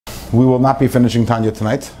We will not be finishing Tanya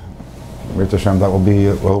tonight.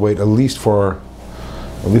 We'll wait at least for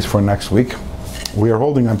next week. We are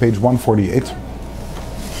holding on page 148.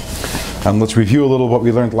 And let's review a little what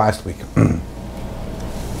we learned last week.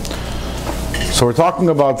 So we're talking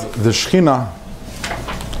about the Shekhinah,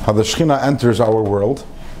 how the Shekhinah enters our world.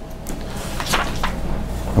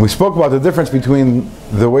 And we spoke about the difference between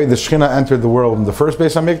the way the Shekhinah entered the world in the first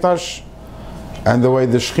Beis HaMikdash and the way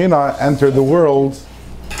the Shekhinah entered the world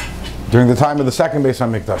during the time of the second Beis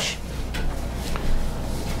HaMikdash.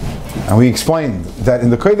 And we explained that in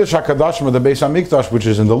the Kodesh HaKadoshim of the Beis HaMikdash, which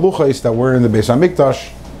is in the Luchos that were in the Beis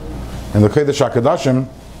HaMikdash, in the Kodesh HaKadoshim,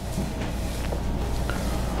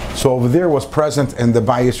 so over there was present in the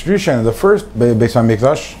Bayis Rishon, in the first Beis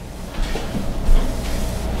HaMikdash,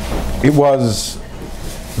 it was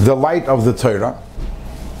the light of the Torah,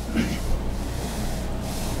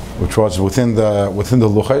 which was within the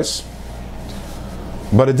Luchos,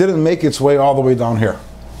 but it didn't make its way all the way down here.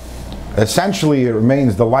 Essentially, it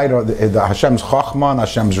remains the light of the Hashem's Chachma and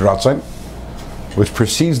Hashem's Ratzon, which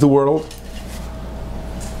precedes the world.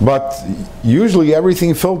 But usually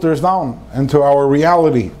everything filters down into our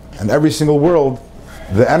reality, and every single world,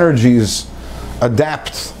 the energies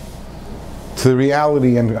adapt to the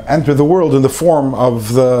reality and enter the world in the form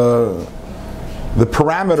of the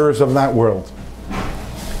parameters of that world.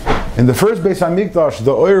 In the first Beis HaMikdash,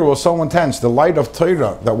 the oir was so intense, the light of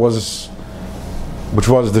Torah which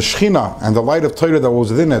was the Shekhinah, and the light of Torah that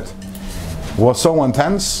was within it was so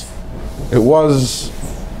intense, it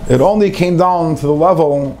only came down to the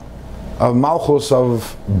level of Malchus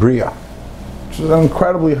of Bria, which is an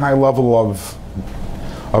incredibly high level of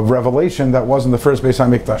revelation that was in the first Beis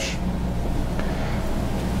HaMikdash.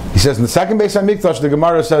 He says in the second Beis HaMikdash, the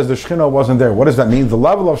Gemara says the Shekhinah wasn't there. What does that mean? The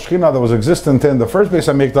level of Shekhinah that was existent in the first Beis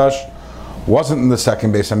HaMikdash wasn't in the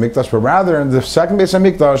second Beis HaMikdash, but rather in the second Beis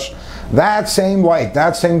HaMikdash, that same light,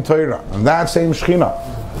 that same Torah, and that same Shekhinah,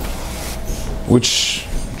 which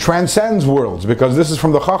transcends worlds, because this is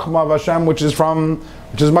from the Chachma of Hashem, which is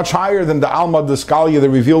much higher than the Alma, the Skalia, the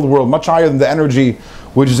revealed world, much higher than the energy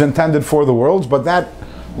which is intended for the worlds. But that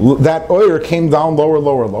oir came down lower,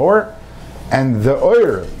 lower, lower, and the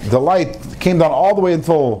oir, the light, came down all the way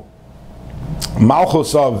until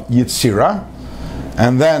Malchus of Yitzira,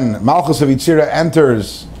 and then Malchus of Yitzira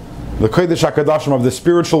enters the Kodesh HaKadoshim of the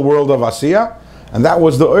spiritual world of Asiya, and that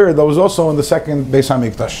was the oir that was also in the second Beis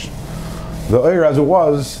HaMikdash. The oir, as it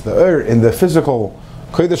was, the oir in the physical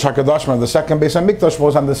Kodesh HaKadoshim of the second Beis HaMikdash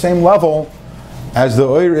was on the same level as the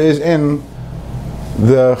oir is in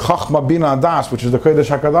the Chachma Bina Das, which is the Kodesh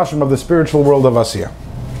HaKadoshim of the spiritual world of Asiya.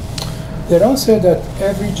 They don't say that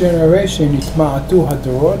every generation it's ma'atu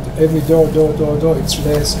hadorot, every door, it's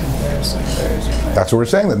less and less and less. That's what we're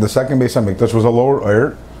saying, that the second Beis HaMikdash was a lower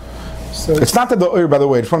oir. So it's not that the oir, by the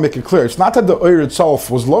way, I just want to make it clear, it's not that the oir itself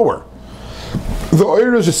was lower. The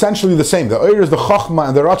oir is essentially the same. The oir is the Chachma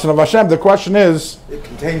and the Ratzon of Hashem. The question is the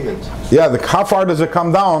containment. Yeah, how far does it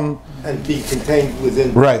come down? And be contained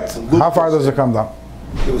within. Right. How far does it come down?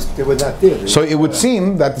 They were not there. So it would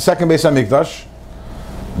seem that the second Beis HaMikdash,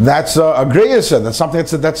 that's a greyasa. That's something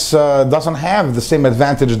that doesn't have the same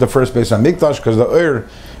advantage as the first Beis HaMikdash, because the oir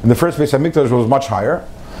in the first Beis HaMikdash was much higher,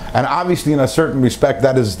 and obviously in a certain respect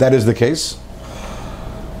that is the case.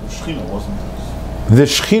 The Shekhinah wasn't. The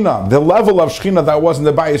Shekhinah, the level of Shekhinah that was in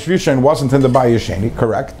the Bayis Rishon wasn't in the Bayis Sheni,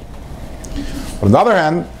 correct? But on the other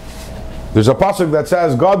hand, there's a pasuk that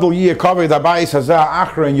says, "Gadol yeh kavod habayis hazeh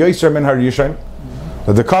achra and yoser min harishon."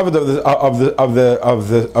 That the kavod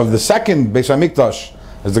of the second Beis HaMikdash,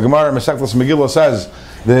 as the Gemara Masechtas Megillah says,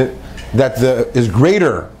 that is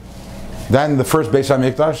greater than the first Beis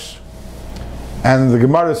HaMikdash. And the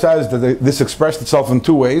Gemara says that this expressed itself in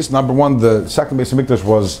two ways. Number one, the second Beis HaMikdash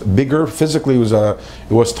was bigger physically; it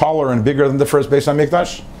was taller and bigger than the first Beis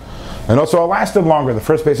HaMikdash, and also it lasted longer. The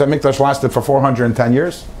first Beis HaMikdash lasted for 410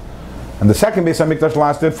 years, and the second Beis HaMikdash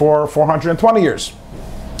lasted for 420 years.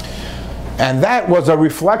 And that was a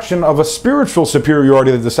reflection of a spiritual superiority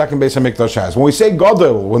that the second Beis HaMikdash has. When we say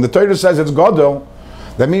Gadol, when the Torah says it's Gadol,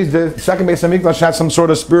 that means the second Beis HaMikdash has some sort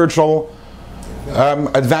of spiritual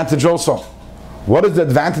advantage also. What is the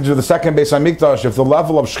advantage of the second Beis HaMikdash if the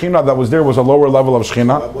level of Shekhinah that was there was a lower level of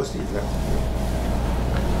Shekhinah? What was the advantage?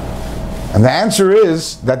 And the answer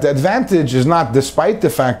is that the advantage is not despite the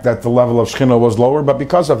fact that the level of Shekhinah was lower, but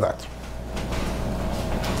because of that.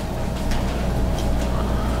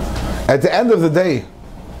 At the end of the day,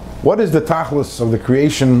 what is the tachlis of the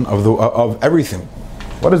creation of everything?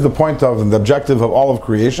 What is the point of and the objective of all of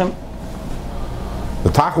creation? The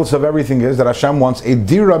tachlis of everything is that Hashem wants a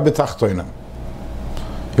dira b'tachtoinim.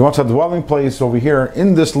 He wants a dwelling place over here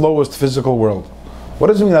in this lowest physical world. What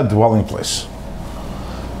does it mean a dwelling place?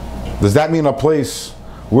 Does that mean a place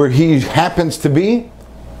where he happens to be,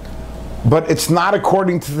 but it's not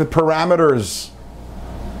according to the parameters?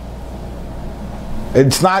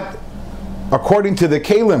 It's not according to the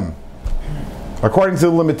kalim, according to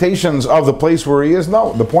the limitations of the place where he is.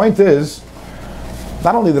 No, the point is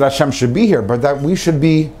not only that Hashem should be here, but that we should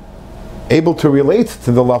be able to relate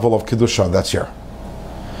to the level of Kedusha that's here.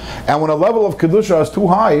 And when a level of Kedusha is too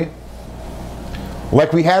high,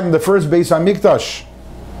 like we had in the first Beis HaMikdash,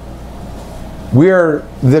 where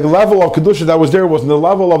the level of Kedusha that was there was the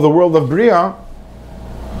level of the world of Bria,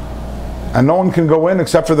 and no one can go in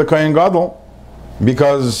except for the Kohen Gadol,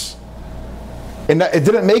 because it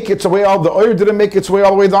didn't make its way all, the oil didn't make its way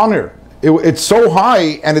all the way down here. It's so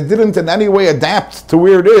high, and it didn't in any way adapt to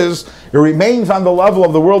where it is. It remains on the level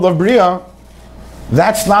of the world of Bria.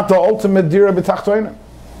 That's not the ultimate dira b'tachtoina.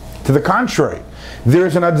 To the contrary,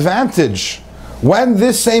 there's an advantage when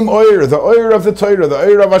this same oir, the oir of the Torah, the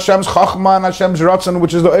oir of Hashem's chachma and Hashem's ratzon,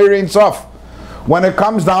 which is the oir ein sof, when it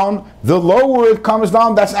comes down, the lower it comes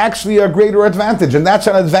down, that's actually a greater advantage, and that's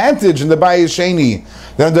an advantage in the Bayis Sheni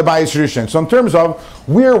than in the Bayis Rishon. So in terms of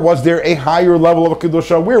where was there a higher level of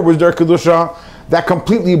kedusha, where was there kedusha that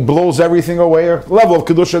completely blows everything away, a level of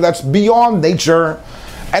kedusha that's beyond nature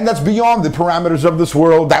and that's beyond the parameters of this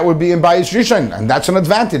world, that would be in Bayis Rishon, and that's an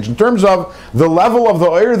advantage. In terms of the level of the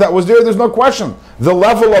oir that was there, there's no question. The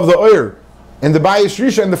level of the oir in the Bayis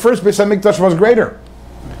Rishon, the first Beis HaMikdash, was greater.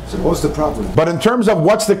 So what's the problem? But in terms of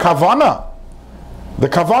what's the kavana, the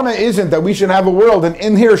kavana isn't that we should have a world, and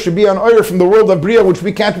in here should be an oir from the world of Bria, which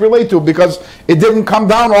we can't relate to because it didn't come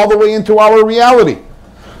down all the way into our reality.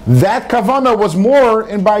 That kavana was more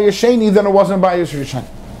in Bayis Sheni than it was in Bayis Rishon.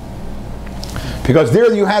 Because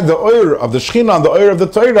there you had the oir of the Shechina and the oir of the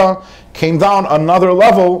Torah came down another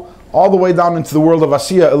level, all the way down into the world of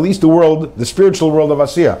Asiya, at least the spiritual world of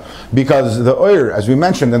Asiya. Because the oir, as we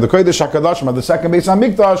mentioned, in the Kodesh HaKadoshim of the second Beis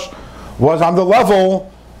HaMikdash, was on the level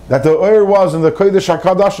that the oir was in the Kodesh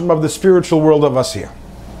HaKadoshim of the spiritual world of Asiya.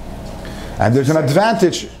 And there's an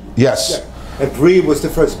advantage, yes. Yeah. And Bria was the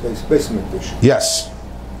first Beis HaMikdash. Yes.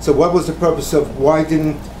 So what was the purpose of, why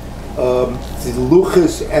didn't the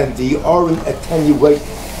Luchas and the Aron attenuate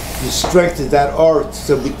the strength of that art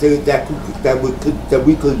so we could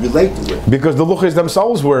relate to it? Because the Luchas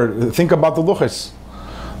themselves think about the Luchas.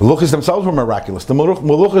 The Luchas themselves were miraculous. The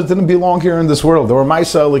Luchas didn't belong here in this world. They were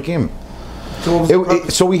Maisa Elikim.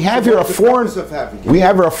 So we have here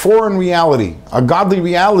a foreign reality, a godly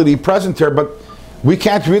reality present here, but we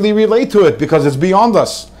can't really relate to it because it's beyond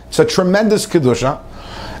us. It's a tremendous Kedusha.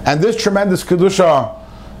 And this tremendous Kedusha,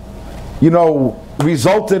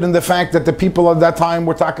 resulted in the fact that the people at that time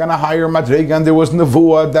were talking a higher madriga, and there was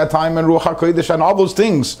nevuah at that time, and Ruach HaKodesh, and all those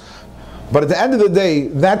things. But at the end of the day,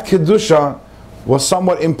 that Kedusha was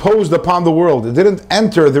somewhat imposed upon the world. It didn't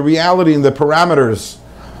enter the reality and the parameters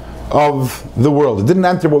of the world. It didn't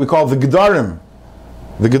enter what we call the Gedarim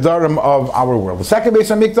of our world. The second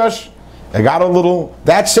Beis HaMikdash, it got a little,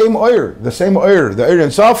 that same oir, the oir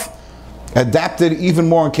itself, adapted even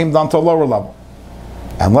more and came down to a lower level.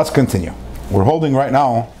 And let's continue. We're holding right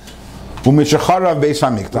now Umishachara Beis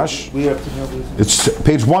HaMikdash. We have to know this. It's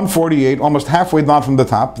page 148, almost halfway down from the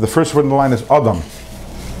top. The first word in the line is Adam.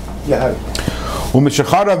 Yeah.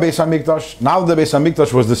 Umishachara Beis HaMikdash. Now the Beis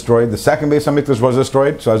HaMikdash was destroyed. The second Beis HaMikdash was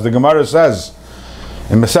destroyed. So as the Gemara says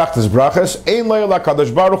in Masechtas Brachas, Ein Leila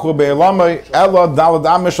Kadosh Baruch Hu Be'elamai Ela Dalad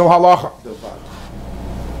Amishal Halacha.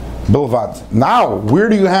 Bilvad. Now, where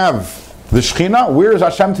do you have the Shechina? Where is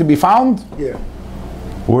Hashem to be found? Yeah.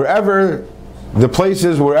 Wherever the place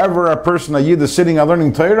is, wherever a person, a Yid, is sitting and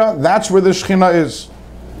learning Torah, that's where the Shechina is.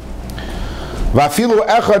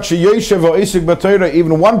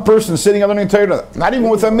 Even one person sitting and learning Torah, not even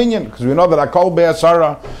with a minyan, because we know that Akol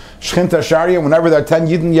Be'asara, Shechinta Sharia, whenever there are 10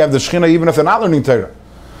 Yidden, you have the Shechina, even if they're not learning Torah.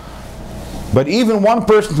 But even one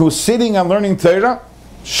person who's sitting and learning Torah,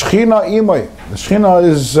 Shechina Imay, the Shechina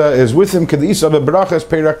is with him, Kedisa Be'brachas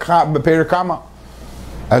Pe'erakama.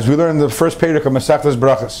 As we learned in the first Perek of Masechtas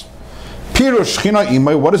Brachas. Pirush Shechina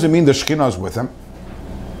Imay, what does it mean the Shechina is with him?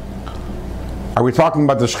 Are we talking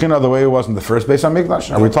about the Shechina the way it was in the first Beis HaMikdash?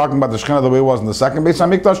 Are we talking about the Shechina the way it was in the second Beis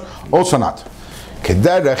HaMikdash? Also not. The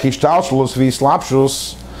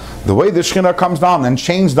way the Shechina comes down and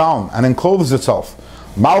chains down and encloses itself.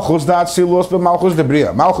 Malchus da Atzilos be Malchus de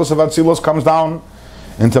Bria. Malchus of Atzilos comes down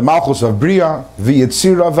into Malchus of Bria,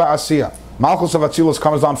 v'Yitzira v'Asiya. Malchus of Atzilus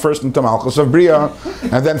comes down first into Malchus of Bria,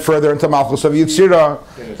 and then further into Malchus of Yitzira,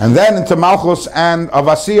 and then into Malchus and of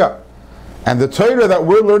Asiya. And the Torah that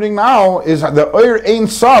we're learning now is the Oir Ein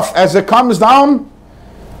Sof as it comes down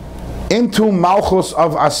into Malchus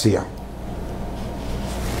of Asiya.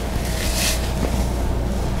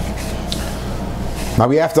 Now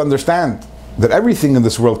we have to understand that everything in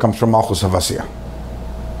this world comes from Malchus of Asiya.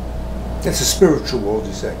 It's a spiritual world,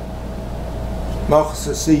 you say. Malchus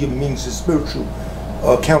Asiya means the spiritual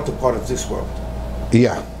counterpart of this world.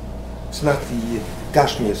 Yeah. It's not the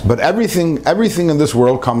Gashmias. But everything in this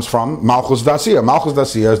world comes from Malchus Dasiya. Malchus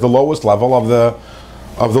Dasiya is the lowest level of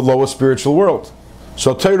the lowest spiritual world.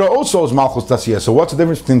 So Torah also is Malchus Dasiya. So what's the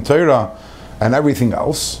difference between Torah and everything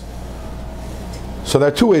else? So there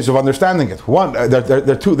are two ways of understanding it. One,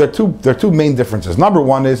 there are two main differences. Number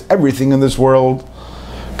one is everything in this world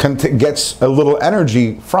gets a little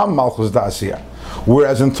energy from Malchus Dasiya.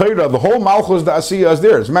 Whereas in Torah, the whole Malchus Dasiya is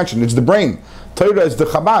there. It's mentioned, it's the brain. Torah is the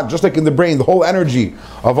Chabad, just like in the brain, the whole energy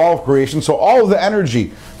of all of creation. So all of the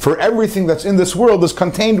energy for everything that's in this world is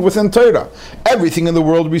contained within Torah. Everything in the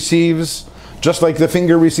world receives, just like the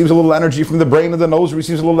finger receives a little energy from the brain, and the nose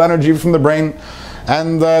receives a little energy from the brain,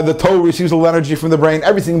 and the toe receives a little energy from the brain.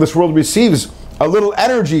 Everything in this world receives a little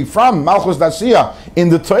energy from Malchus Dasiya in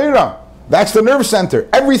the Torah. That's the nerve center.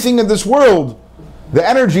 Everything in this world, the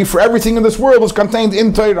energy for everything in this world is contained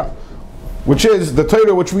in Torah, which is the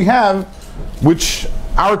Torah which we have, which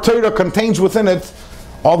our Torah contains within it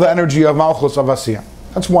all the energy of Malchus of Asiya.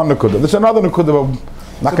 That's one Nakuda. There's another Nakuda.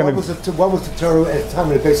 What was the Torah at the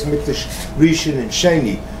time of the Beis Hamikdash Rishon and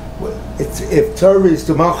Sheni? If Torah is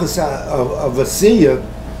the Malchus of Asiya,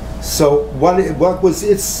 so what was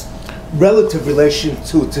its relative relation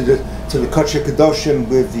to the Kodesh Kadoshim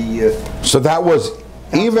with the? So that was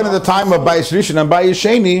even in the time of Beis Rishon and Beis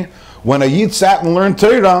Sheni, when a Yid sat and learned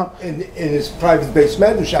Torah in his private Beis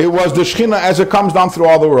Medrash, it was the Shechina as it comes down through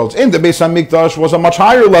all the worlds. In the Beis Hamikdash was a much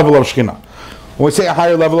higher level of Shechina. When we say a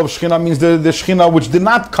higher level of Shechina, means the Shechina which did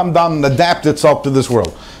not come down and adapt itself to this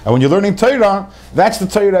world. And when you're learning Torah, that's the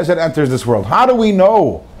Torah as it enters this world. How do we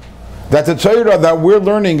know that the Torah that we're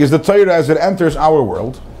learning is the Torah as it enters our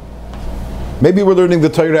world? Maybe we're learning the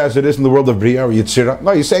Torah as it is in the world of Bria or Yitzira.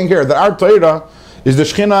 No, he's saying here that our Torah is the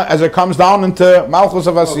Shechina as it comes down into Malchus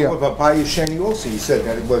of Asiya. But by Yesheni also, he said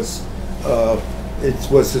that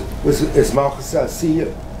it's Malchus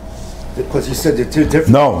Asiya, because he said they're two different.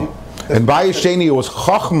 No, and by Yesheni it was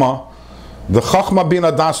Chachma. The Chachma bin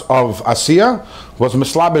Adas of Asiya was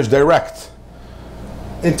Mislabish direct.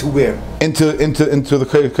 Into where? Into the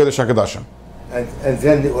Kodesh HaKadoshim. And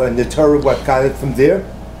then the Torah, what got it from there?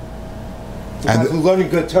 And learning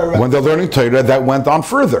good Torah. When they're learning Torah, that went on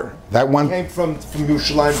further. That came from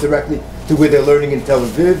Yerushalayim directly to where they're learning in Tel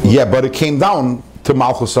Aviv. Yeah, but it came down to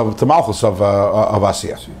Malchus of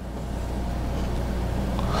Asiya.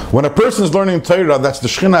 When a person is learning Torah, that's the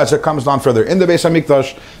Shechina as it comes down further. In the Beis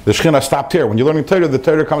Hamikdash, the Shechina stopped here. When you're learning Torah, the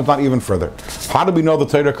Torah comes down even further. How do we know the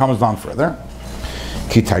Torah comes down further?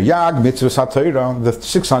 Ki Taryag mitzvahs HaTorah, the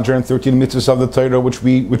 613 mitzvahs of the Torah which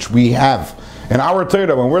we have. In our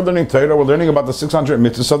Torah, when we're learning Torah, we're learning about the 600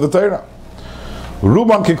 mitzvahs of the Torah.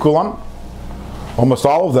 Ruban Kikulan, almost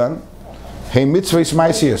all of them, hey mitzvahs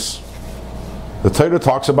maisius. The Torah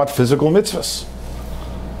talks about physical mitzvahs.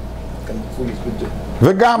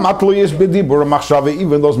 V'gam atluyis b'dibur machshava,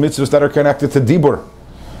 even those mitzvahs that are connected to dibur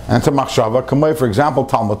and to machshava, kamei, for example,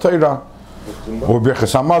 Talmud Torah, or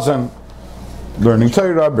Birchas Hamazon, learning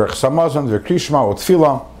Torah, Birchas Hamazon, Krishma, or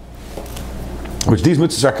Tefillah, which these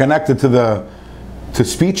mitzvahs are connected to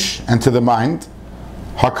speech and to the mind.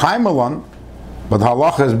 Hakaimalan, but the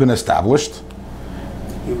halacha has been established.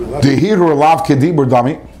 Dehir lav kedibur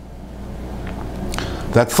dami.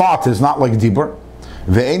 That thought is not like dibur.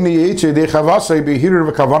 You're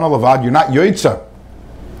not yoitza.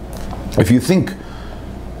 If you think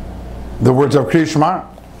the words of Krishma,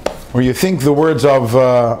 or you think the words of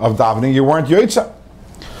davening, you weren't yoitza.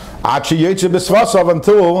 Until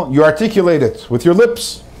you articulate it with your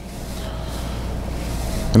lips.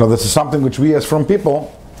 You know, this is something which we as from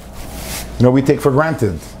people, we take for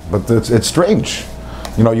granted, but it's strange.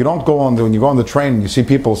 You don't go when you go on the train, you see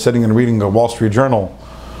people sitting and reading a Wall Street Journal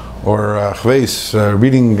or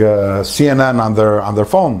reading CNN on their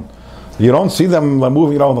phone. You don't see them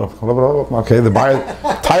moving, okay, the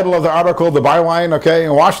title of the article, the byline, okay,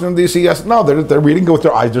 in Washington, D.C., yes, no, they're reading it with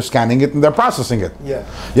their eyes, they're scanning it, and they're processing it. Yeah.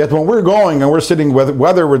 Yet when we're going and we're sitting, whether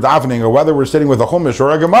we're davening or whether we're sitting with a Chumash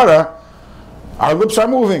or a Gemara, our lips are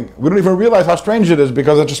moving. We don't even realize how strange it is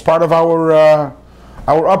because it's just part of our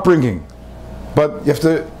upbringing. But you have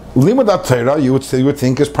to, Limud Torah, you would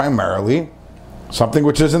think is primarily something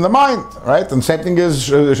which is in the mind, right? And same thing is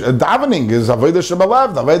davening, is avodah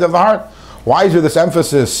shebalev, the avodah of the heart. Why is there this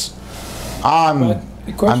emphasis on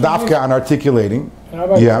dafka, on articulating? The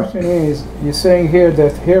question is, you're saying here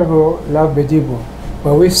that hirhu lav bedibur,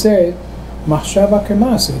 but we said machshava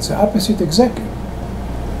kemasa. It's the opposite exactly.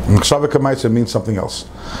 Chshava Kamaisa means something else.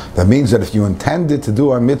 That means that if you intended to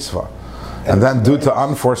do a mitzvah, and then due to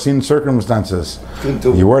unforeseen circumstances,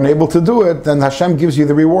 you weren't able to do it, then Hashem gives you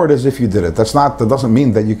the reward as if you did it. That doesn't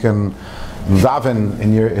mean that you can daven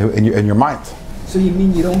in your mind. So you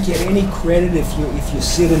mean you don't get any credit if you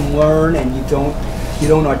sit and learn and you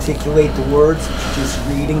don't articulate the words, you're just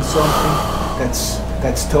reading something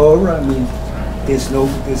that's Torah? I mean, there's no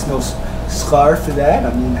schar for that?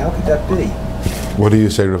 I mean, how could that be? What do you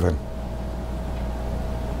say, Reuven?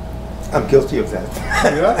 I'm guilty of that.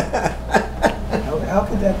 How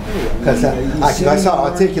could that be? Because I sitting can't and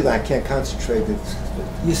articulate, I can't concentrate.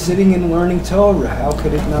 You're sitting and learning Torah. How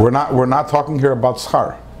could it not? We're not talking here about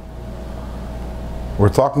schar. We're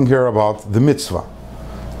talking here about the mitzvah.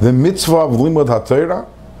 The mitzvah of limud haTorah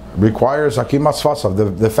requires akimas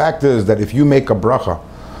fasav. The fact is that if you make a bracha,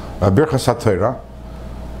 a birchas haTorah,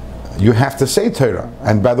 you have to say Torah.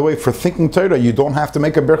 And by the way, for thinking Torah, you don't have to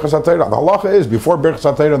make a birchas haTorah. The halacha is before birchas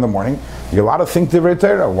haTorah in the morning, you're allowed to think divrei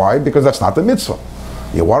Torah. Why? Because that's not the mitzvah.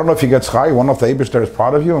 You want to know if you get schar. You want to know if the Eibishter is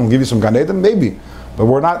proud of you and give you some Gan Eden? Maybe, but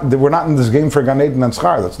we're not in this game for Gan Eden and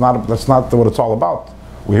schar. That's not what it's all about.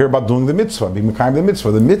 We hear about doing the mitzvah, being mekayim the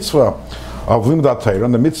mitzvah. The mitzvah of limud Torah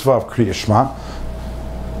and the mitzvah of Kriyas Shema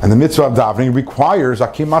and the mitzvah of davening requires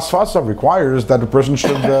akimas fasav, requires that the person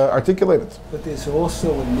should articulate it. But there's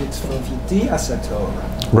also a mitzvah of yediyas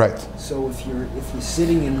haTorah. Right. So if you're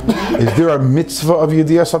sitting and reading, Is there a mitzvah of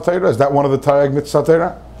yediyas haTorah? Is that one of the Tareg mitzvah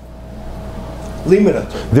Torah? Limud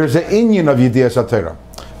haTorah. There's an inyan of yediyas haTorah.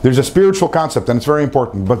 There's a spiritual concept, and it's very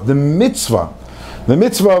important. But the mitzvah of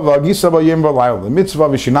Agisa Bayim V'Layla, the mitzvah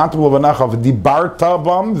of Vishinantam L'Vanacha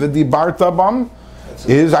V'Dibarta Bam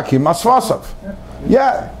is Akimas Fasav.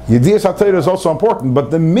 Yeah, Yediyas HaTorah is also important,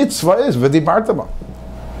 but the mitzvah is V'Dibarta Bam.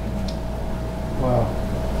 Wow.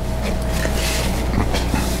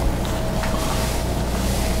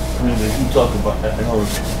 I mean, they do talk about, I know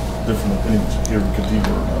there's different opinions here in Kedibur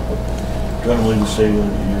or not, but generally you say,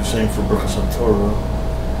 you're saying for Birchas HaTorah,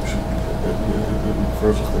 it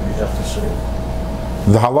refers that you have to say it.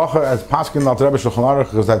 The halacha as Paskin Al Rebbe Shulchan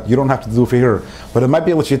Aruch is that you don't have to do it for here, but it might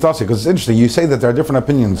be a l'shitasi because it's interesting. You say that there are different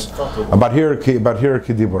opinions about here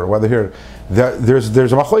kedibur, whether here there's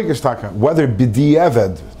a machlokes taka whether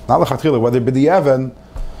b'di'eved, not lechatchila, whether b'di'eved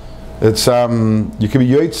it's you can be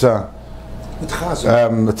yoitza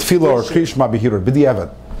tefillah or krishma b'hirur b'di'eved,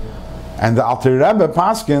 and the Alter Rebbe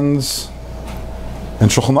Paskins in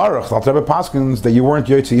Shulchan Aruch, the Alter Rebbe paskins that you weren't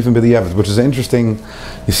yoytze even b'di'eved, which is interesting.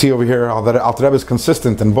 You see over here how that Alter Rebbe is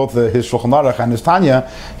consistent in both his Shulchan Aruch and his Tanya.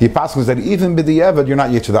 He paskins that even b'di'eved you're not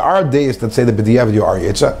yoytze. There are days that say that b'di'eved you are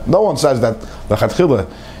yoytze. No one says that l'chatchila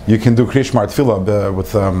you can do krishma tefillah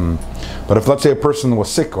with. But if let's say a person was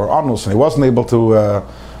sick or onus and he wasn't able to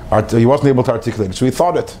articulate it, so he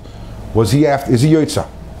thought it. Is he yoytze?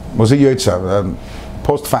 Was he yoytze?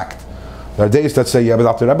 Post fact. There are days that say, yeah, but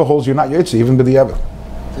Alter Rebbe holds you're not yoytze even b'di'eved.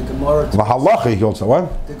 the Gemara Mahalachi, he also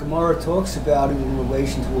what? The Gemara talks about it in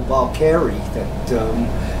relation to a Balkari that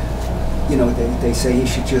they say he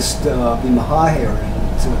should just be Mahaher,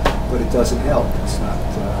 but it doesn't help. It's not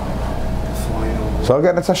final. So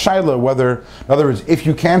again, it's a shaila whether, in other words, if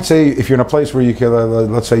you can't say, if you're in a place where you can,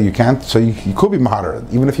 let's say you can't, so you could be Maharer,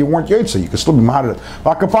 even if you weren't Yotzei, you could still be Maharer.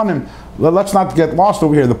 Let's not get lost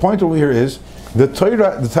over here. The point over here is, the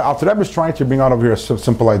Torah, the Alter Rebbe is trying to bring out over here a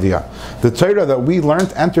simple idea. The Torah that we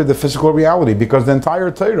learned entered the physical reality because the entire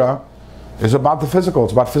Torah is about the physical.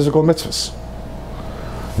 It's about physical mitzvahs.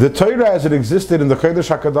 The Torah as it existed in the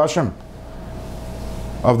Kodesh HaKadoshim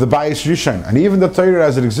of the Bayis Rishon, and even the Torah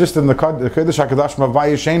as it existed in the Kodesh HaKadoshim of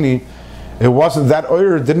Bayis Sheni, it wasn't that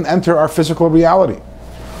Oyer didn't enter our physical reality.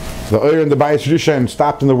 The Oyer in the Bayis Rishon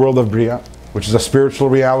stopped in the world of Bria, which is a spiritual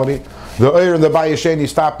reality. The Oyer in the Bayis Sheni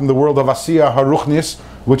stopped in the world of Asiyah HaRuchnis,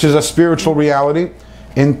 which is a spiritual reality.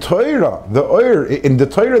 In Torah, the Oyer, in the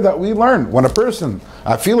Torah that we learn, when a person,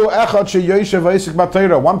 Afilu Echad Sheyoishev Vayisik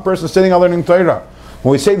BaTorah, one person sitting and learning Torah,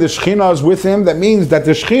 when we say the Shechina is with him, that means that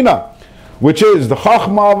the Shechina, which is the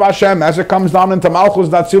Chachma of Hashem, as it comes down into Malchus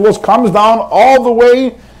Datzilos, comes down all the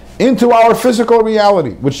way into our physical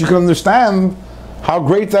reality, which you can understand how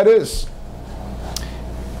great that is.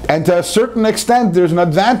 And to a certain extent, there's an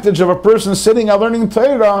advantage of a person sitting and learning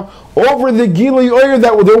Torah over the Gili Oyer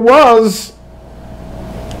that there was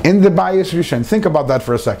in the Bayis Rishon. Think about that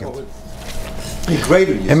for a second.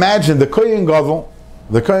 Imagine the Kohen Gadol.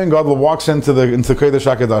 The Kohen Gadol walks into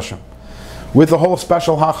Kodesh HaKadoshim with the whole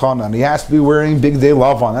special hachon, and he has to be wearing big day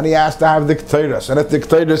lavan, and he has to have the Ketores, and if the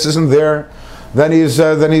Ketores isn't there, then he's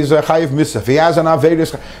chayiv misaf. He has an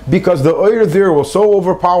averis because the oir there was so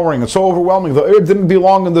overpowering and so overwhelming. The oir didn't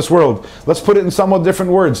belong in this world. Let's put it in somewhat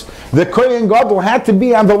different words. The Kohen Gadol had to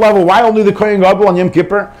be on the level. Why only the Kohen Gadol on Yom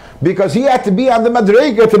Kippur? Because he had to be on the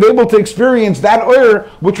madrega to be able to experience that oir,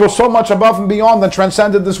 which was so much above and beyond that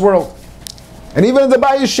transcended this world. And even in the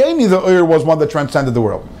Bayis Sheni, the oir was one that transcended the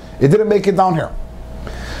world. It didn't make it down here.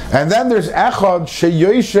 And then there's Echad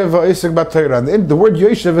Sheyoshev V'Isek B'Torah. And the word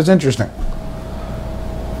Yoshev is interesting.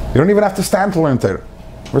 You don't even have to stand to learn Torah.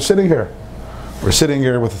 We're sitting here. We're sitting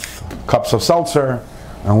here with cups of seltzer,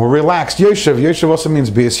 and we're relaxed. Yoshev also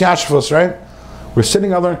means B'Yis Yashvos, right? We're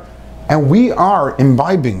sitting other, and we are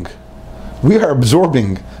imbibing, we are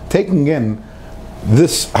absorbing, taking in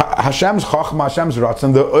this Hashem's Chachma, Hashem's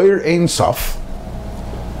Ratzon, the Oir Ein Sof.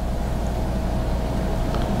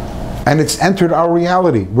 And it's entered our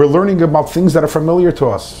reality. We're learning about things that are familiar to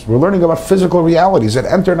us. We're learning about physical realities that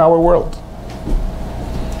entered our world.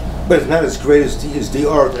 But it's not as great as the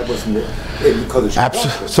art that was in the Kodesh.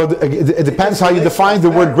 Absolutely. So it depends how you define the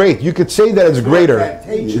word great. You could say that it's greater.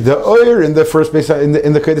 The oir in the first place in the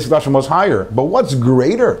Kodesh Kodashim was higher. But what's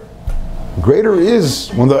greater? Greater is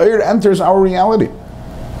when the oir enters our reality.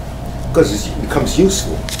 Because it becomes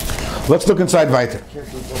useful. Let's look inside weiter.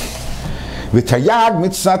 V'tayag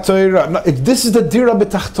mitzvah Torah. This is the dira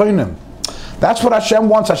b'tachtonim. That's what Hashem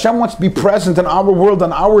wants. Hashem wants to be present in our world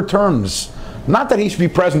on our terms. Not that he should be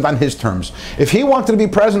present on his terms. If he wanted to be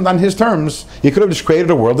present on his terms, he could have just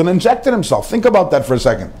created a world and injected himself. Think about that for a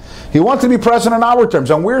second. He wants to be present on our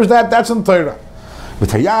terms. And where's that? That's in Torah.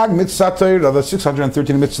 V'tayag mitzvah Torah, the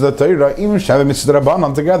 613 mitzvah Torah, even Sheva mitzvah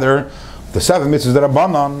Rabbanan together, the 7 mitzvahs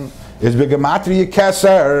Rabbanan, is Begematria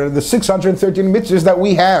Keser, the 613 mitzvahs that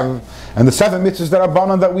we have, and the 7 mitzvahs that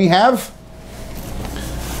Rabbanan that we have,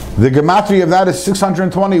 the Gematria of that is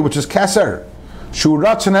 620, which is Keser.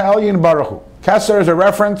 Shuratzana Elyin Baruch Hu. Keser is a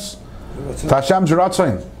reference to Hashem's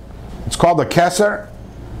Ratzon. It's called a Keser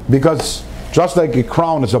because just like a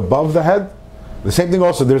crown is above the head, the same thing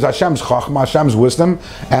also, there's Hashem's Chachma, Hashem's wisdom,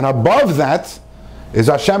 and above that is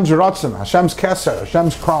Hashem's Ratzon, Hashem's Keser,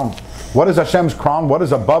 Hashem's crown. What is Hashem's crown? What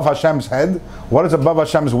is above Hashem's head? What is above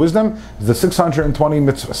Hashem's wisdom? It's the 620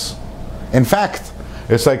 mitzvahs. In fact,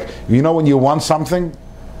 it's like, you know when you want something,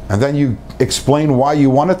 and then you explain why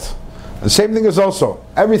you want it? The same thing is also,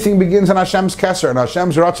 everything begins in Hashem's Keser and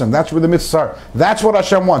Hashem's Ratzon. That's where the mitzvahs are. That's what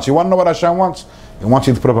Hashem wants. You want to know what Hashem wants? He wants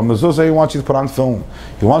you to put up a mezuzah, He wants you to put on film.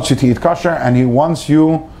 He wants you to eat kosher, and He wants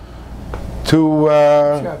you to,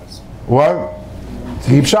 what? To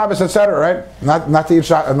keep Shabbos, etc., right? Not to eat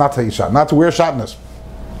not to wear shatnez.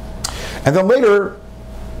 And then later,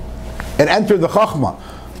 it entered the Chachma.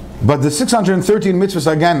 But the 613 mitzvahs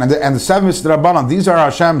again, and the 7 mitzvahs Rabbanan, these are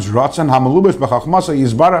Hashem's Ratzon, HaMelubish b'Chachmasa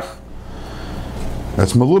Yizbarach.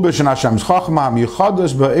 That's Melubish in Hashem's Chachma,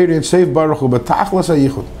 Yichados ba'Erin Seif Baruch Hu b'Tachlas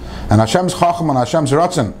HaYichud. And Hashem's Chachma and Hashem's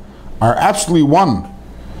Ratzon are absolutely one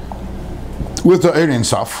with the Erin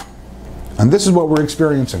Saf. And this is what we're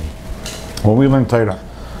experiencing when we learn Torah.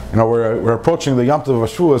 You know, we're approaching the Yom Tov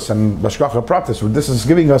Vashulas and Bashkacha Pratis, where this is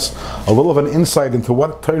giving us a little of an insight into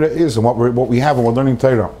what Torah is and what we have when we're learning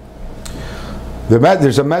Torah.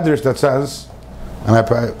 There's a medrash that says, and I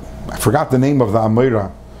forgot the name of the Amira.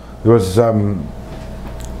 There was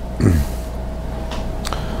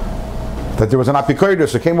that there was an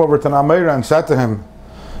Apikoidus who came over to Amira and said to him,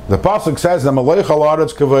 the pasuk says that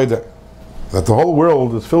the whole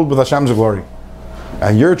world is filled with Hashem's glory,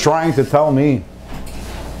 and you're trying to tell me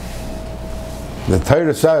the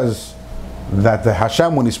Torah says that the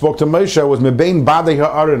Hashem, when he spoke to Moshe, was mebein badei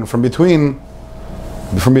ha'aron, from between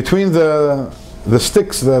the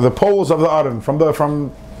sticks, the poles of the aron, from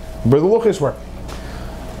where the luchos were.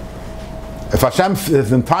 If Hashem, if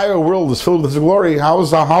the entire world is filled with His glory,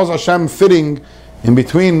 how's Hashem fitting in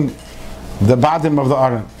between the badim of the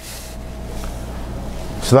aron?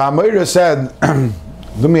 So the Amira said,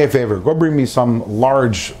 do me a favor, go bring me some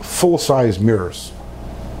large, full-size mirrors.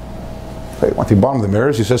 He went to the bottom of the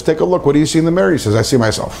mirrors. He says, take a look. What do you see in the mirror? He says, I see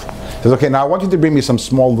myself. He says, okay, now I want you to bring me some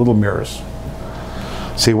small little mirrors.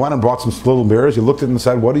 So he went and brought some little mirrors. He looked at it and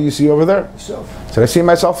said, what do you see over there? Yourself. He said, I see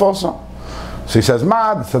myself also. So he says,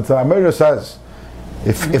 Mad. So the Amira says,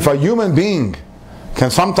 if a human being can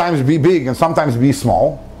sometimes be big and sometimes be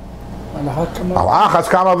small, then Hashem,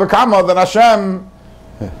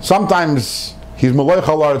 sometimes He's Meloich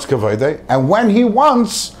HaLaretz Kavodei, and when He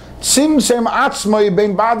wants, Tzimtzem Atzmai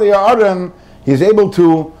Ben Badei Ha'aron, He's able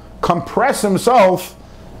to compress Himself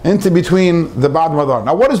into between the bottom of the Aron.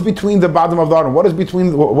 Now, what is between the bottom of the Aron? What is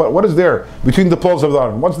between? What is there between the poles of the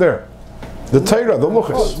Aron? What's there? The Torah, the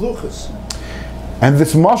Luchos. And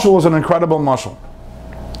this mashal is an incredible mashal,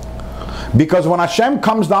 Because when Hashem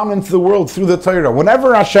comes down into the world through the Torah,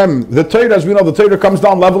 whenever Hashem, the Torah, as we know, the Torah comes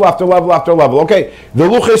down level after level after level. Okay, the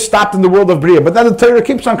Luchos stopped in the world of Bria, but then the Torah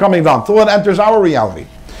keeps on coming down till it enters our reality.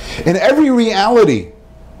 In every reality,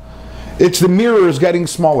 it's the mirrors getting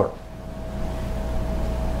smaller.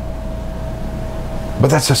 But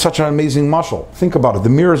that's such an amazing muscle. Think about it. The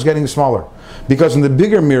mirror is getting smaller. Because in the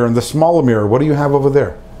bigger mirror, in the smaller mirror, what do you have over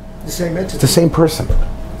there? The same entity. It's the same person.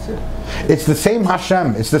 It's the same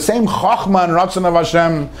Hashem. It's the same Chachma and Ratzon of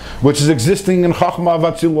Hashem, which is existing in Chachma of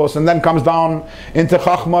Atzilos, and then comes down into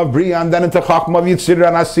Chachma of Bria, and then into Chachma of Yitzira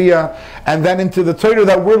and Asiya, and then into the Torah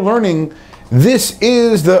that we're learning. This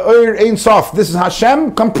is the Ur Ein Sof. This is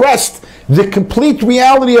Hashem compressed, the complete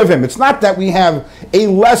reality of Him. It's not that we have a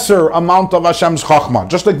lesser amount of Hashem's Chachma.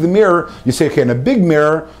 Just like the mirror, you say, okay, in a big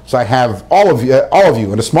mirror, so I have all of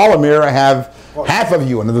you. In a smaller mirror, I have half of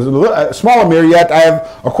you. And in a smaller mirror, yet I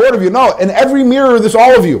have a quarter of you. No, in every mirror, there's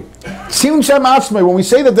all of you. When we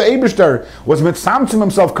say that the Eibishter was mitzamtzim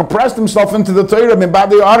himself, compressed himself into the Torah,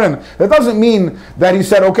 that doesn't mean that he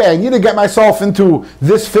said, okay, I need to get myself into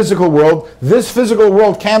this physical world. This physical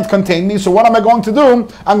world can't contain me, so what am I going to do?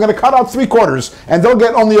 I'm going to cut out 3/4, and they'll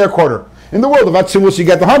get only a quarter. In the world of Atzilus, you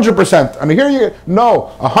get 100%. And here you,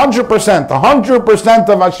 no, 100%. 100%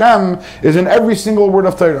 of Hashem is in every single word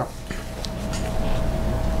of Torah.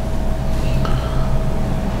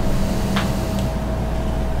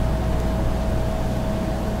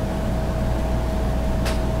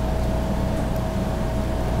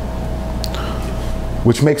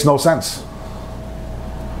 Which makes no sense.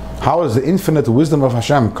 How is the infinite wisdom of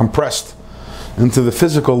Hashem compressed into the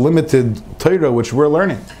physical, limited Torah which we're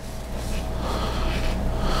learning?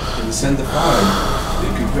 Send the file,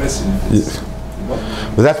 they compress it.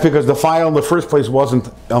 But that's because the file in the first place wasn't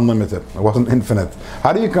unlimited. It wasn't infinite.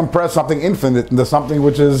 How do you compress something infinite into something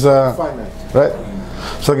which is finite? Right?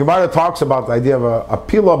 So the Gemara talks about the idea of a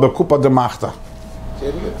pila bekupa de machta.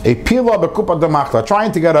 A pila bekupa de machta,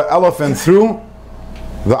 trying to get an elephant through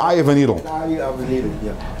the eye of a needle. The eye of a needle,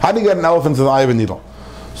 yeah. How do you get an elephant to the eye of a needle?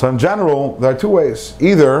 So in general, there are two ways.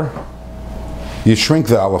 Either you shrink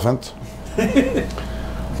the elephant,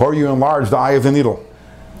 or you enlarge the eye of the needle.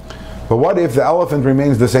 But what if the elephant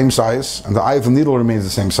remains the same size and the eye of the needle remains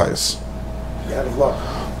the same size? You're out of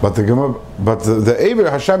luck. But the Eber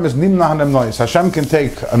Hashem is nimna hanemnois. Hashem can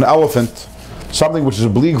take an elephant, something which is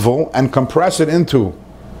bli gvul, and compress it into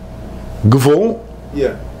gvul.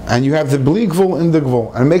 Yeah. And you have the bli gvul in the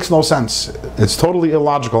gvul, and it makes no sense. It's totally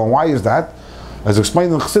illogical. And why is that? As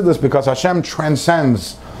explained in Chassidus, because Hashem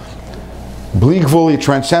transcends bli gvul, He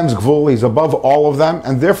transcends gvul, He's above all of them,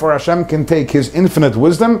 and therefore Hashem can take His infinite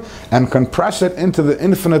wisdom and compress it into the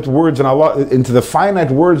infinite words and Allah, into the finite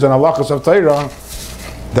words and halachos of Torah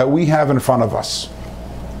that we have in front of us.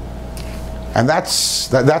 And that's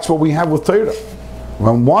what we have with Torah.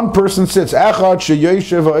 When one person sits, Echad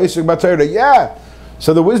sheyoshev ha'esek b'Torah, yeah.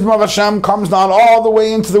 So the wisdom of Hashem comes down all the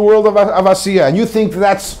way into the world of Asiya, and you think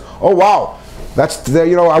that's, oh wow, that's the,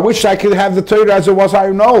 I wish I could have the Torah as it was. I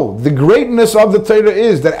know the greatness of the Torah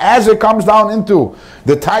is that as it comes down into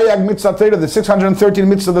the Taryag mitzvah Torah, the 613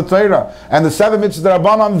 mitzvah of the Torah, and the 7 mitzvahs of the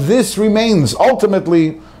Rabbanan, this remains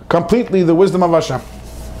ultimately, completely the wisdom of Hashem.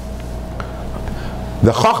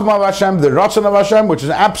 The Chachma of Hashem, the Ratzon of Hashem, which is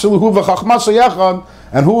absolute Hu v'Chachma Yechad,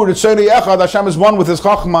 and Hu Ritzoni Yechad, Hashem is one with His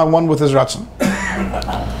Chachma and one with His Ratzon.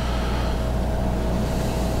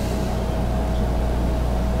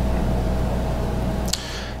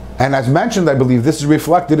 And as mentioned, I believe this is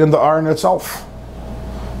reflected in the Aron itself.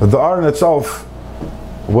 The Aron itself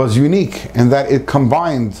was unique in that it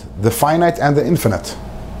combined the finite and the infinite.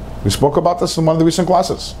 We spoke about this in one of the recent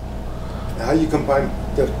classes. How you combine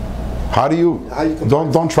the... How do you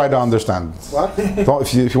don't try to understand. What?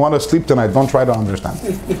 If you want to sleep tonight, don't try to understand.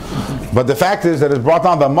 But the fact is that it's brought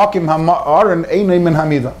down the Makim Aron Einay Min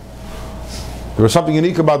Hamida. There was something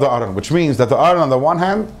unique about the Aron, which means that the Aron on the one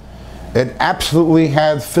hand, it absolutely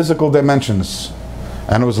had physical dimensions,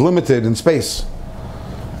 and it was limited in space.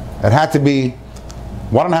 It had to be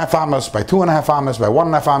 1.5 amas by 2.5 amas by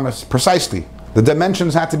 1.5 amas, precisely. The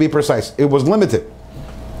dimensions had to be precise. It was limited.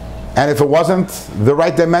 And if it wasn't the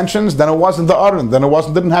right dimensions, then it wasn't the Aron, then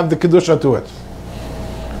it didn't have the Kedusha to it.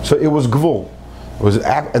 So it was Gvul. It was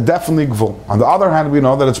definitely Gvul. On the other hand, we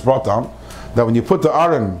know that it's brought down that when you put the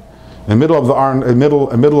Aron in the middle of the Aron, in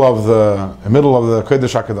middle of the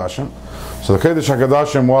Kodesh HaKadoshim, so the Kodesh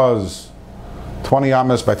HaKadoshim was 20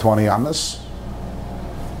 amas by 20 amas,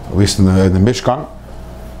 at least in the Mishkan.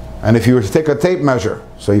 And if you were to take a tape measure,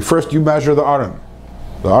 so first you measure the Aron.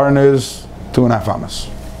 The Aron is 2.5 amas.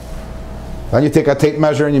 Then you take a tape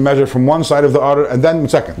measure and you measure from one side of the Aron, and then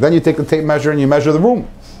you take the tape measure and you measure the room.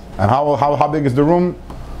 And how big is the room?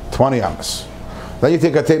 20 amas. Then you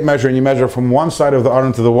take a tape measure and you measure from one side of the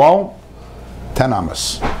aron to the wall, 10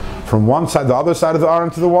 amas. From one side, the other side of the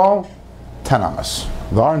aron to the wall, 10 amas.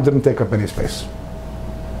 The aron didn't take up any space.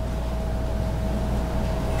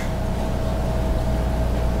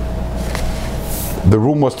 The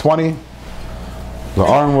room was 20. The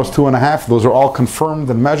aron was 2.5. Those are all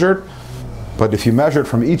confirmed and measured. But if you measured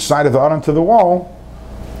from each side of the aron to the wall,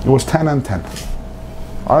 it was 10 and 10.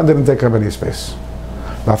 Aron didn't take up any space.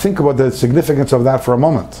 Now think about the significance of that for a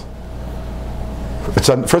moment.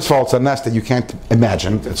 First of all, it's a nest that you can't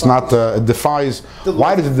imagine. It's not. It defies.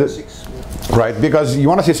 Why does it? Right, because you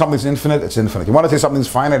want to say something's infinite, it's infinite. You want to say something's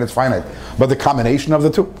finite, it's finite. But the combination of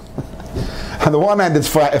the two. On the one hand, it's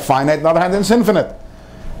finite. On the other hand, it's infinite.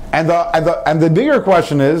 And the bigger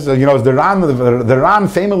question is, the Ran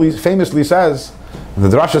famously says, the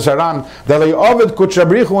Drashas Ran, that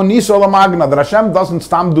Hashem doesn't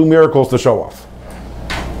stam do miracles to show off.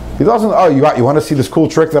 He doesn't. Oh, you want to see this cool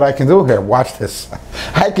trick that I can do? Here, watch this.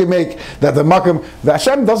 I can make that the Makam. The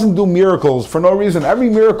Hashem doesn't do miracles for no reason. Every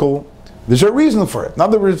miracle, there's a reason for it. In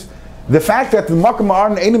other words, the fact that the Makam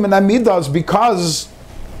Aron Einim and Amidah is because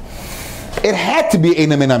it had to be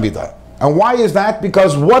Einim and Amidah. And why is that?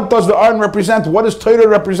 Because what does the Aron represent? What does Torah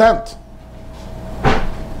represent?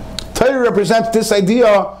 Torah represents this idea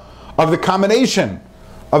of the combination,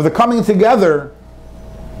 of the coming together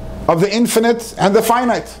of the infinite and the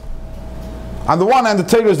finite. On the one hand, the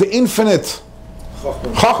Torah is the infinite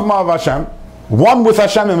Chachma of Hashem, one with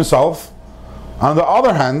Hashem Himself. On the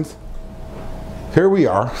other hand, here we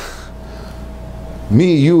are,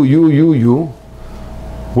 me, you,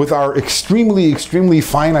 with our extremely, extremely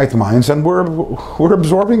finite minds, and we're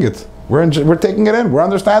absorbing it. We're taking it in. We're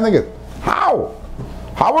understanding it. How?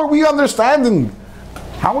 How are we understanding?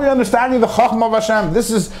 How are we understanding the Chachma of Hashem?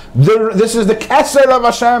 This is the Keser of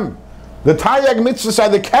Hashem. The Taryag Mitzvah said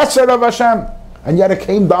the Keser of Hashem. And yet it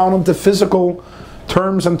came down into physical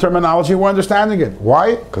terms and terminology. We're understanding it.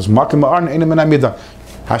 Why? Because Makim Aron Einim and Amidah.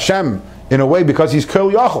 Hashem, in a way, because He's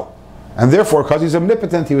Kol Yachol. And therefore, because He's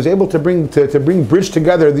omnipotent, He was able to bridge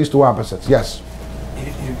together these two opposites. Yes?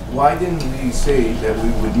 Why didn't we say that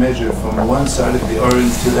we would measure from one side of the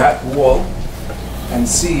Aron to that wall and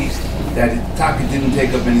see that Taka didn't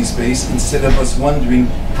take up any space, instead of us wondering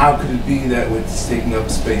how could it be that it's taking up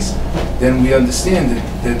space? Then we understand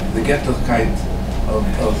that the Getlichkeit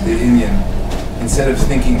of the Indian, instead of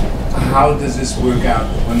thinking how does this work out,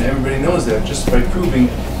 when everybody knows that just by proving,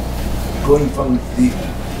 going from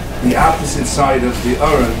the opposite side of the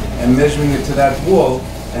Aron and measuring it to that wall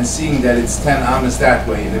and seeing that it's 10 amas that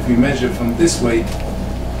way, and if we measure from this way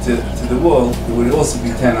to the wall, it would also be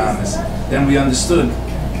 10 amas. Then we understood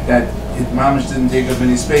that Mamish didn't take up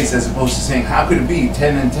any space, as opposed to saying, how could it be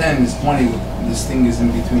 10 and 10 is 20, this thing is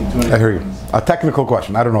in between 20. I hear you. A technical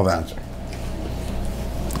question, I don't know the answer.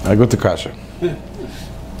 I go to Kasha.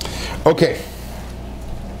 Okay.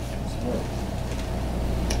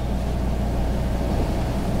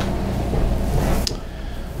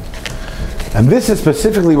 And this is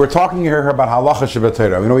specifically, we're talking here about halacha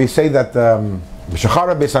shebetorah. You know, we say that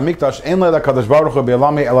b'shachara beis hamikdash ein le'el HaKadosh Baruch Hu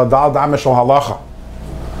be'elami ela dal da'am shel halacha.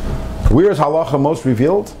 Where is halacha most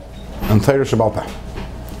revealed? In Torah Shebal Peh.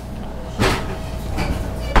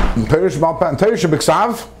 In Torah Shebal Peh. In Torah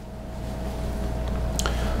Shebeksav,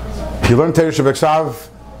 you learn Torah Shebeksav.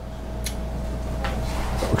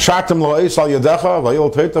 Kshartem lo'eis al yadecha v'yil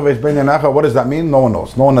toita v'esh bein yanecha. What does that mean? No one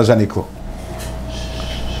knows. No one has any clue.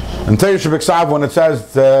 In Torah Shebeksav, when it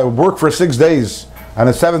says work for 6 days and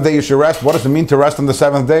the 7th day you should rest, what does it mean to rest on the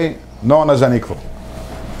 7th day? No one has any clue.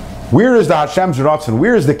 Where is the Hashem's Ratzon?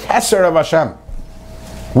 Where is the Keser of Hashem?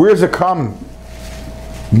 Where does it come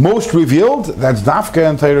most revealed? That's Dafka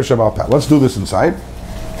and Torah Shebal Peh. Let's do this inside.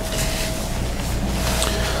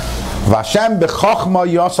 Vashem b'chochma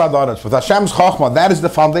yosad aretz. With Hashem's chochma, that is the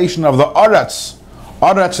foundation of the aretz.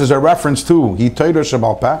 Aretz is a reference to He Torah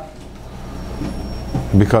Shebal Peh.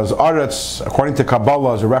 Because Aretz, according to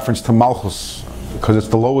Kabbalah, is a reference to Malchus, because it's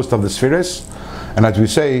the lowest of the spheres. And as we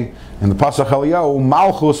say in the Pasach Eliyahu,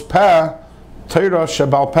 Malchus Peh, Torah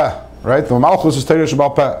Shebal Peh. Right? The Malchus is Torah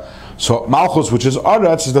Shebal Peh. So Malchus, which is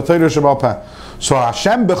Aretz, is the Torah Shebal Peh. So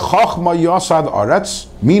Hashem b'chochma yosad Aretz,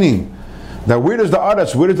 meaning that where does the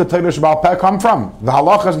Aretz, where does the Torah Shebal Peh come from? The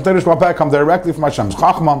halachas and Torah Shebal Peh come directly from Hashem's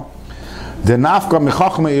Chachma. The nafka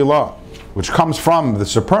michachma ilah, which comes from the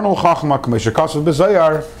supernal Chachma, K'meshakasav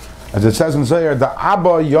b'Zayar, as it says in Zayar, the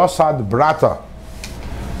Abba Yosad Brata,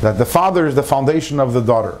 that the father is the foundation of the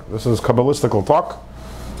daughter. This is Kabbalistical talk.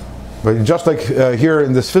 But just like here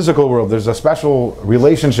in this physical world, there's a special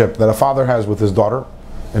relationship that a father has with his daughter,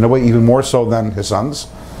 in a way even more so than his sons.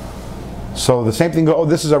 So the same thing,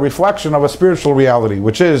 this is a reflection of a spiritual reality,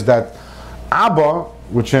 which is that Abba,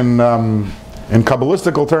 which in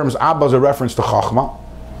Kabbalistical terms, Abba is a reference to Chachma.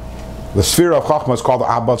 The sphere of Chachma is called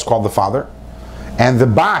Abba, it's called the father. And the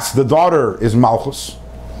Bas, the daughter, is Malchus.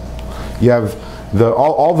 You have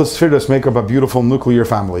all the spheres make up a beautiful nuclear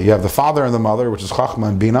family. You have the father and the mother, which is Chachma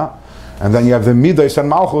and Bina. And then you have the Midas and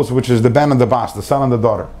Malchus, which is the Ben and the Bas, the son and the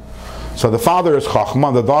daughter. So the father is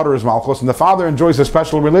Chachma, the daughter is Malchus, and the father enjoys a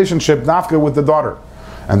special relationship, Nafka, with the daughter.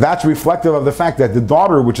 And that's reflective of the fact that the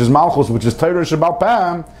daughter, which is Malchus, which is Torah Shebal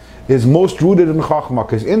Peh, is most rooted in Chachma.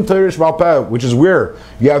 Because in Torah Shebal Peh, which is where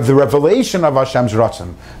you have the revelation of Hashem's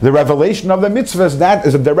Ratzon, the revelation of the mitzvahs, that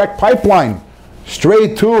is a direct pipeline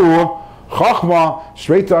straight to Chachma,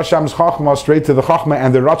 straight to Hashem's Chachma, straight to the Chachma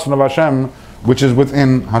and the Ratzon of Hashem, which is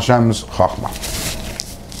within Hashem's Chachma.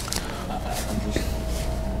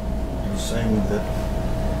 Saying that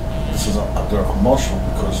this is a derech mashal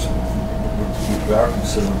because we are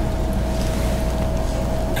considered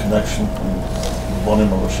connection between the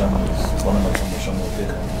Bonim of Hashem and the Bonim of Hashem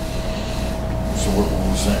Elokecha. So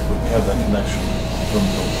we're saying we have that connection from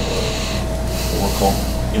we're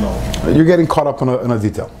called, You're getting caught up in a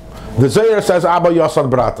detail. The Zohar says Abba Yasad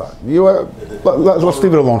Brata. Let's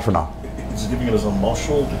leave it alone for now. It's giving it as a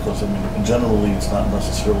mashal because generally it's not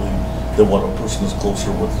necessarily that what a person is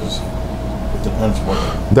closer with is. Depends what.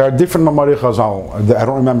 There are different Mamari Chazal. I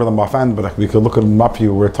don't remember them offhand, but we could look at them up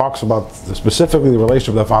here where it talks about specifically the relationship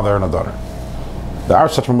of the father and the daughter. There are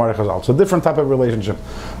such Mamari Chazal. It's a different type of relationship.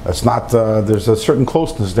 It's not. There's a certain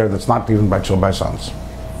closeness there that's not even by sons.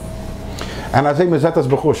 And I think Mizetas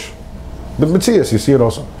B'chush, the Mitzias, you see it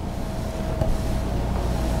also.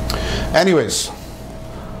 Anyways,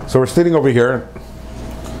 so we're sitting over here,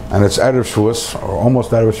 and it's Erev Shavuos, or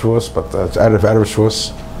almost Erev Shavuos, but it's Erev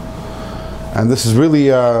Shavuos. And this is really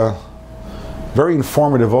very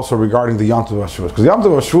informative also regarding the Yom Tov HaShavuos. Because the Yom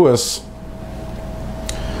Tov HaShavuos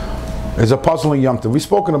is a puzzling Yom Tov. We've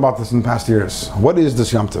spoken about this in past years. What is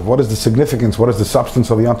this Yom Tov? What is the significance? What is the substance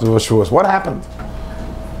of the Yom Tov HaShavuos? What happened?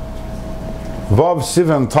 Vav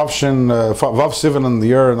Sivan Tavshin, Vav Sivan in the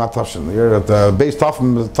year, not Tavshin, the year at the base Taf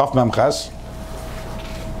Mem Ches,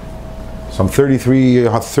 some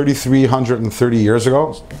 3,330 years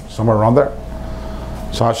ago, somewhere around there.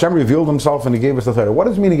 So Hashem revealed Himself and He gave us the Torah. What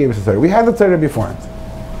does it mean He gave us the Torah? We had the Torah beforehand.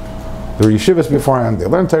 There were yeshivas beforehand. They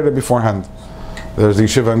learned Torah beforehand. There's the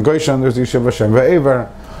yeshiva in Goshen. There's the yeshiva Shem Ve'ever.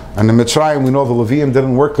 And in Mitzrayim, we know the Leviim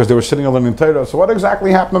didn't work because they were sitting and learning Torah. So what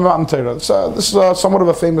exactly happened about in Torah? This is somewhat of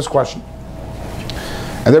a famous question.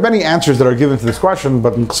 And there are many answers that are given to this question,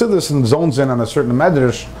 but in Chassidus zones in on a certain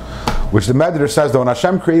medrash, which the medrash says that when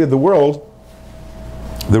Hashem created the world,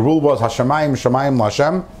 the rule was Hashemayim Shemayim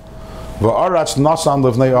LaHashem, V'aratz Nasan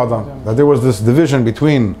Livnei Adam. That there was this division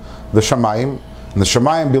between the Shemayim, and the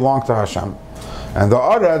Shemayim belonged to Hashem, and the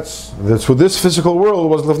Aretz, that's with this physical world,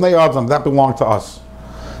 was Livnei Adam, that belonged to us.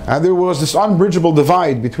 And there was this unbridgeable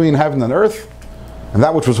divide between heaven and earth, and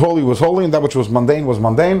that which was holy, and that which was mundane was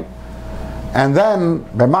mundane. And then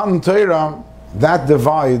by Matan Torah, that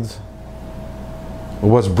divide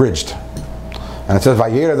was bridged. And it says,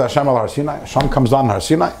 Vayered Hashem al Har Sinai. Hashem comes down Har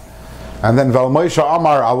Sinai. And then Val Moshe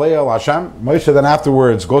Amar Alei al Hashem. Moshe then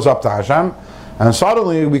afterwards goes up to Hashem. And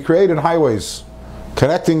suddenly we created highways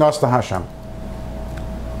connecting us to Hashem.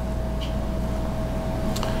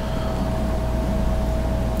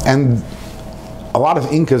 And a lot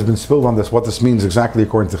of ink has been spilled on this, what this means exactly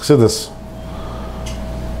according to Chassidus.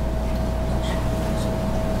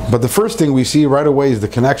 But the first thing we see right away is the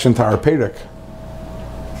connection to our Perek.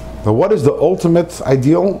 But what is the ultimate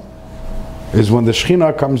ideal? Is when the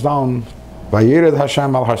Shekhinah comes down, Vayered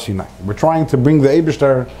Hashem al Har Sinai. We're trying to bring the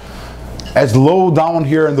Eibishter as low down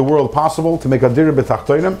here in the world possible to make a dir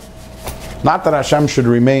b'tachtonim. Not that Hashem should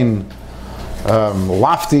remain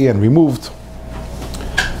lofty and removed.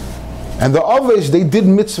 And the Avos, they did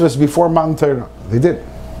mitzvahs before Matan Torah. They did.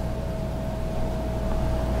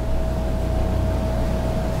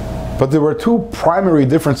 But there were two primary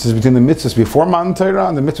differences between the mitzvahs before Matan Torah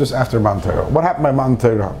and the mitzvahs after Matan Torah. What happened by Matan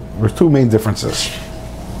Torah? There were two main differences.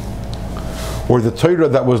 Or the Torah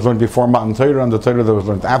that was learned before Matan Torah and the Torah that was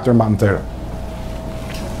learned after Matan Torah.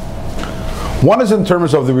 One is in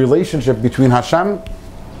terms of the relationship between Hashem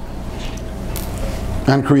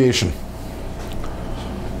and creation.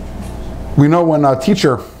 We know when a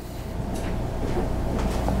teacher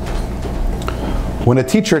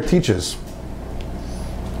teaches,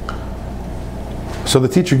 so the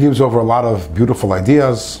teacher gives over a lot of beautiful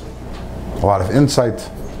ideas, a lot of insight,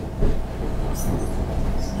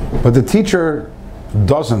 but the teacher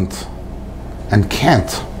doesn't and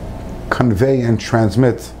can't convey and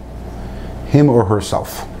transmit him or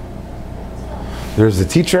herself. there's the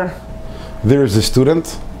teacher, there's the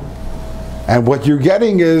student, and what you're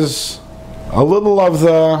getting is a little of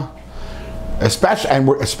the,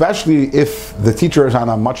 especially if the teacher is on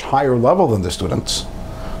a much higher level than the students.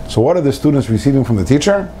 So what are the students receiving from the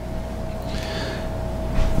teacher?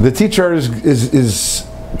 The teacher is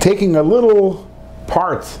taking a little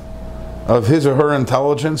part of his or her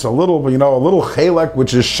intelligence, a little chelek,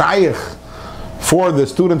 which is shaykh for the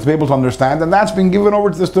student to be able to understand, and that's being given over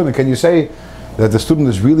to the student. Can you say that the student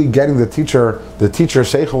is really getting the teacher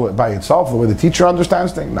seichel by itself, the way the teacher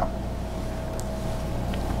understands things? No.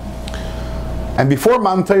 And before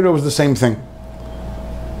Matan Torah was the same thing.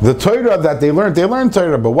 The Torah that they learned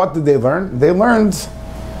Torah, but what did they learn? They learned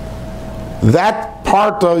that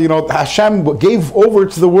part of, Hashem gave over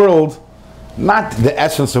to the world, not the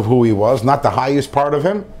essence of who he was, not the highest part of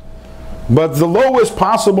him, but the lowest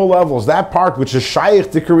possible levels. That part which is shaykh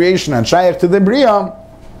to creation and shaykh to the Bria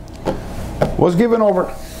was given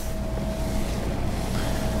over.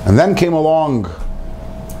 And then came along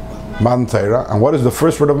Matan Torah, and what is the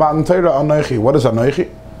first word of Matan Torah? Anochi. What is Anochi?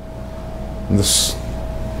 And this,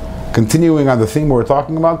 continuing on the theme we're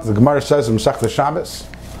talking about, the Gemara says in Masechta Shabbos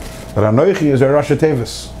that Anochi is a Rashi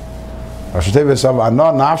Tevis. Rashi Tevis of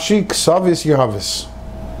Ana Nafshi Ksavis Yehavis,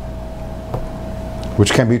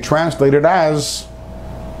 which can be translated as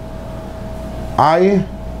I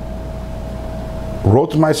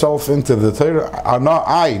wrote myself into the Torah.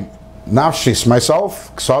 I, Nafshis,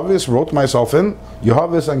 myself, Ksavis, wrote myself in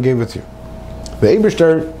Yehavis and gave it to you. The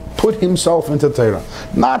Eibishter put himself into Torah.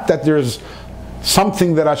 Not that there's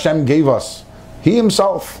something that Hashem gave us. He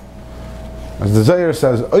himself. As the Zohar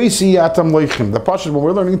says, Oisi Yatam Leichim. The Pashat, when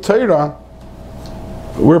we're learning Torah,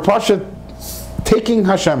 we're Pashat taking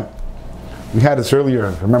Hashem. We had this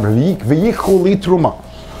earlier. Remember, V'yichu li truma,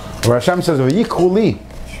 where Hashem says, V'yichu li.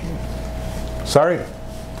 Sorry?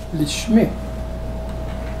 Lishmi.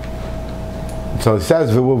 So it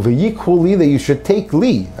says, V'yichu li, that you should take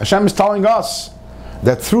li. Hashem is telling us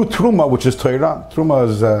that through truma, which is Torah, truma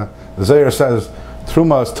is, the Zohar says,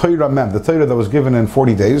 truma is Torah mem, the Torah that was given in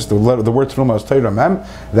 40 days, the word truma is Torah mem,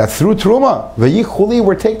 that through truma, V'yichu li,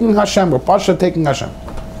 we're taking Hashem, we're Pasha taking Hashem.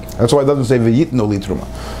 That's why it doesn't say V'yitnu li truma,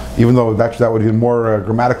 even though that would be more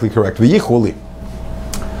grammatically correct. V'yichu li.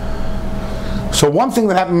 So one thing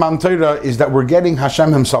that happened in Matan Torah is that we're getting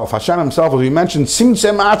Hashem himself. Hashem himself, as we mentioned,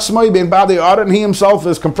 Simtzem Atzmai Ben Badei Aron, he himself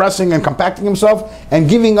is compressing and compacting himself and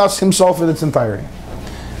giving us himself in its entirety.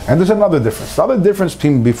 And there's another difference. The other difference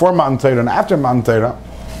between before Matan Torah and after Matan Torah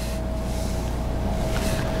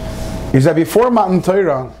is that before Matan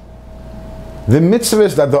Torah, the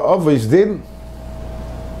mitzvahs that the Avos did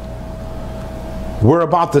were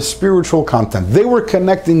about the spiritual content. They were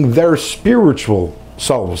connecting their spiritual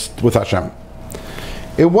selves with Hashem.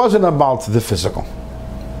 It wasn't about the physical.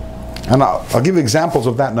 And I'll give examples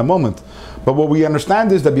of that in a moment. But what we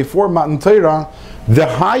understand is that before Matan Torah, the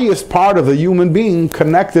highest part of the human being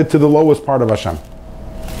connected to the lowest part of Hashem.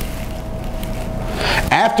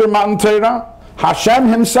 After Matan Torah, Hashem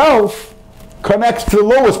himself connects to the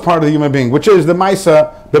lowest part of the human being, which is the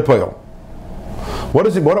Maisa B'Poel. What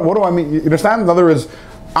is it? What do I mean? You understand? In other words,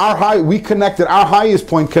 our highest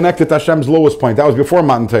point connected to Hashem's lowest point. That was before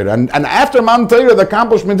Matan Torah. And after Matan Torah, the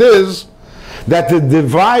accomplishment is that the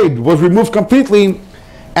divide was removed completely,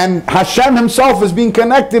 and Hashem himself is being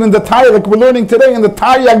connected in the Torah, like we're learning today, in the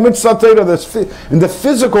Taryag Mitzvah Torah, in the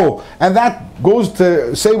physical. And that goes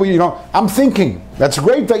to say, I'm thinking. That's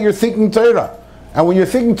great that you're thinking Torah. And when you're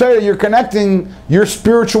thinking Torah, you're connecting your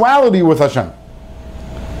spirituality with Hashem.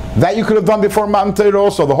 That you could have done before Matan Torah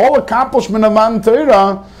also. The whole accomplishment of Matan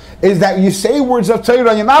Torah is that you say words of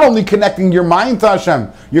Torah, you're not only connecting your mind to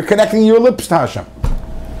Hashem, you're connecting your lips to Hashem.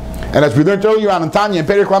 And as we learned earlier on in Tanya and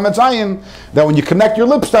Perek Lamed Zayin, that when you connect your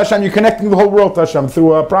lips to Hashem, you're connecting the whole world to Hashem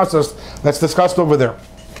through a process that's discussed over there.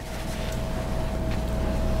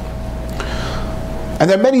 And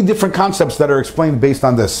there are many different concepts that are explained based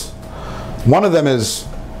on this. One of them is,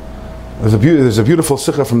 there's a beautiful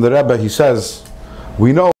sikha from the Rebbe. He says,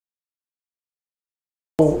 we know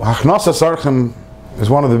Hachnasas Archim is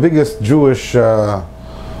one of the biggest Jewish midos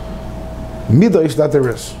that there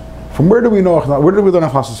is. From where do we know? Where do we learn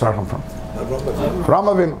Hachnasas Archim from? Ram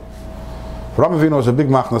Avinu. Ram Avinu was a big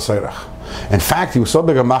Machnas Eirach. In fact, he was so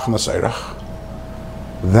big a Machnas Eirach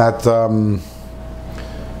that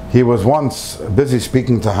he was once busy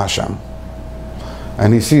speaking to Hashem,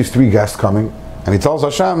 and he sees 3 guests coming, and he tells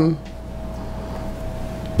Hashem,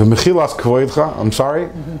 I'm sorry,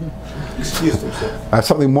 I have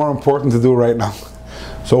something more important to do right now.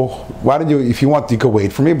 So why don't you, if you want, you could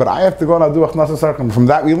wait for me, but I have to go and do Hachnasas Archim. From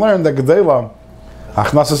that we learned that Gedela,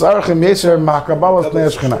 Hachnasas Archim Yeser Ma'akabalas Pnei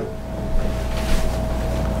Shechina.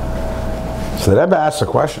 So the Rebbe asks a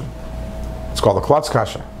question. It's called a Klotz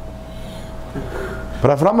Kasha.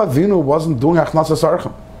 But Avraham Avinu wasn't doing Achnasas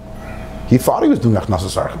Archim. He thought he was doing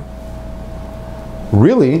Achnasas Archim.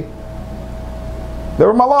 Really, they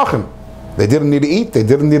were Malachim. They didn't need to eat, they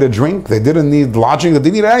didn't need a drink, they didn't need lodging, they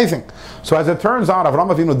didn't need anything. So as it turns out,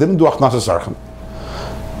 Avraham Avinu didn't do Achnasas Archim.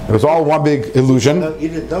 It was all one big illusion. No, he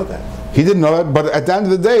didn't know that. He didn't know that, but at the end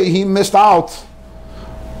of the day, he missed out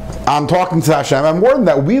on talking to Hashem. And more than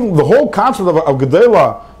that, the whole concept of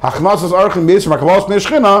Gedela, Achnasas Archim, Yisra, Makalos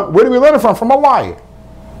Neshchina, where do we learn it from? From a lie.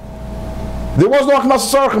 There was no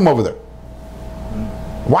Achnasas Archim over there.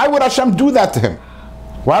 Why would Hashem do that to him?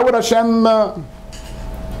 Why would Hashem...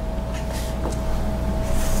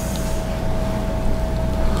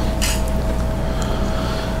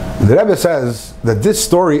 The Rebbe says that this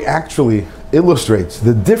story actually illustrates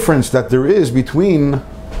the difference that there is between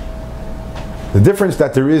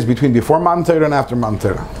before Matan Torah and after Matan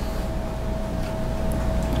Torah.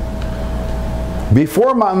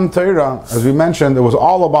 Before Matan Torah, as we mentioned, it was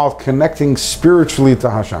all about connecting spiritually to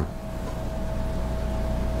Hashem.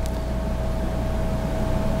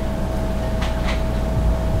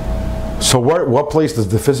 So what place does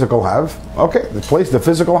the physical have? Okay, the place the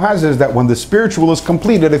physical has is that when the spiritual is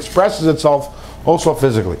complete, it expresses itself also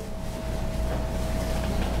physically.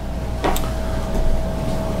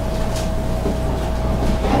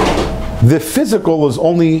 The physical is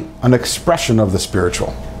only an expression of the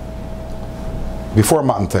spiritual. Before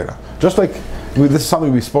Matan Torah. Just like, this is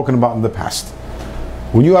something we've spoken about in the past.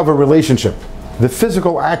 When you have a relationship, the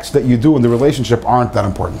physical acts that you do in the relationship aren't that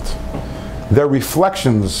important. They're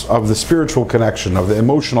reflections of the spiritual connection, of the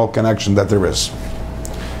emotional connection that there is.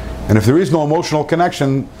 And if there is no emotional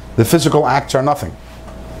connection, the physical acts are nothing.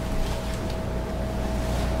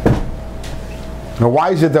 Now, why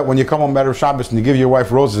is it that when you come home Erev Shabbos and you give your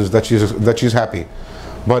wife roses that she's happy?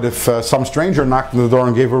 But if some stranger knocked on the door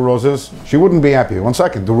and gave her roses, she wouldn't be happy. 1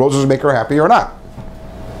 second, do roses make her happy or not?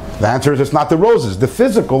 The answer is it's not the roses. The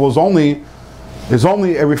physical is only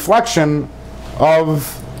a reflection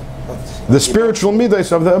of the spiritual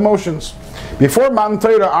midas, of the emotions. Before Matan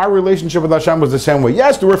Torah, our relationship with Hashem was the same way.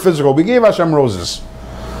 Yes, they were physical. We gave Hashem roses.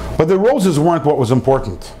 But the roses weren't what was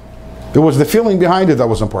important. It was the feeling behind it that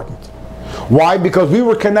was important. Why? Because we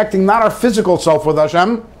were connecting not our physical self with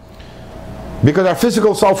Hashem, because our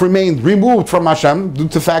physical self remained removed from Hashem due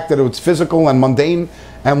to the fact that it was physical and mundane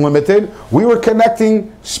and limited. We were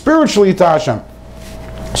connecting spiritually to Hashem.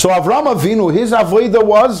 So Avraham Avinu, his avodah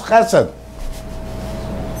was chesed.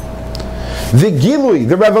 The Gilui,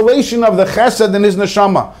 the revelation of the Chesed in his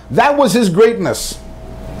neshama, that was his greatness.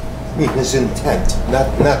 His intent,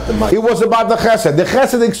 not the mind. It was about the Chesed. The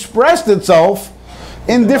Chesed expressed itself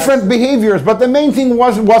in different behaviors, but the main thing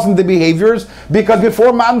wasn't the behaviors, because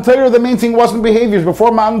before Matan Torah, the main thing wasn't behaviors.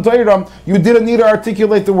 Before Matan Torah, you didn't need to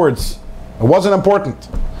articulate the words. It wasn't important.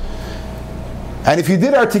 And if you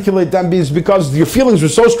did articulate them, it's because your feelings were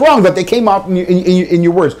so strong that they came out in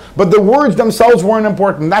your words. But the words themselves weren't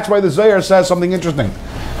important. That's why the Zohar says something interesting.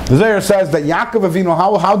 The Zohar says that Yaakov Avinu,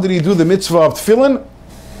 how did he do the mitzvah of tefillin?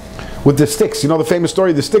 With the sticks. You know the famous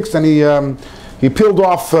story, the sticks, and he peeled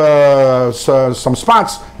off some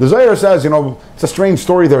spots. The Zohar says, it's a strange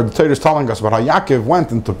story there. The Torah is telling us about how Yaakov went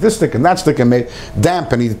and took this stick and that stick and made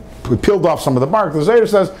damp, and he peeled off some of the bark. The Zohar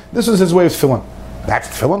says, this is his way of tefillin. That's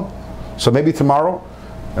tefillin? So maybe tomorrow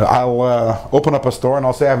I'll open up a store and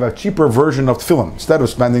I'll say I have a cheaper version of tefillin. Instead of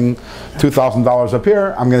spending $2,000 up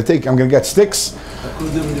here, I'm going to get sticks.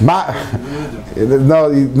 No,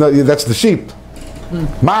 that's the sheep.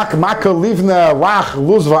 I'm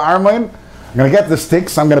going to get the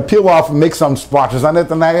sticks. I'm going to peel off and make some splotches on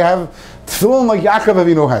it, and I have tefillin like Yaakov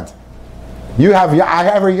Avinu had. I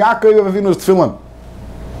have a Yaakov Avinu's tefillin.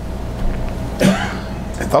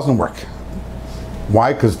 It doesn't work.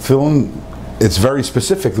 Why? Because tefillin, it's very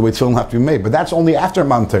specific the way tefillin have to be made. But that's only after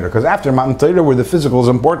Matan Torah, because after Matan Torah, where the physical is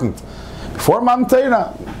important. Before Matan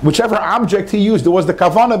Torah, whichever object he used, there was the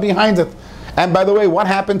kavanah behind it. And by the way, what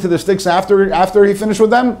happened to the sticks after he finished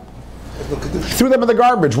with them? He threw them in the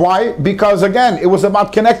garbage. Why? Because again, it was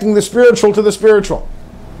about connecting the spiritual to the spiritual.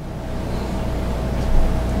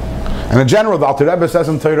 And in general, the Alter Rebbe says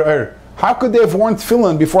in Torah, how could they have worn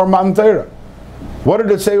tefillin before Matan Torah? What did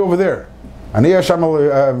it say over there?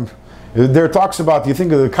 There talks about, you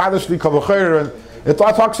think of the Kaddish Likavacher, it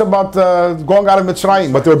talks about going out of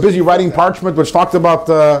Mitzrayim, but they were busy writing parchment which talked about,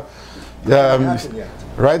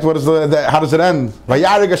 right? What is how does it end?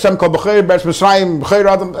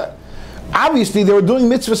 Obviously, they were doing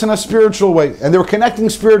mitzvahs in a spiritual way, and they were connecting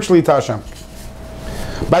spiritually to Hashem.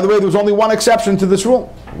 By the way, there was only one exception to this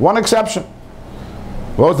rule. One exception.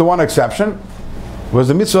 What was the one exception? It was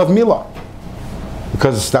the mitzvah of Milah.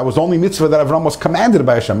 Because that was the only mitzvah that Avram was commanded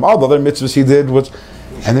by Hashem. All the other mitzvahs he did was,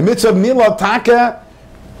 and the mitzvah of Milah Taka,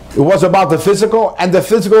 it was about the physical, and the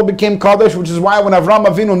physical became Kaddish, which is why when Avram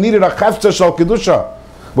Avinu needed a Chefza Shal Kedusha,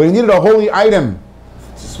 when he needed a holy item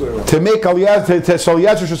to make Eliezer, so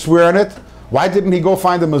Eliezer should swear on it, why didn't he go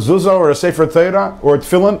find a mezuzah or a Sefer Torah or a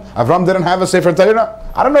tefillin? Avram didn't have a Sefer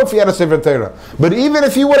Torah? I don't know if he had a Sefer Torah. But even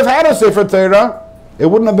if he would have had a Sefer Torah, it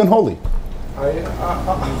wouldn't have been holy. I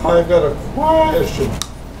got a question.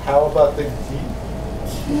 How about the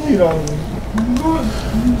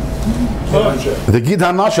The Gid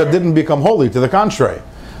HaNasha didn't become holy, to the contrary.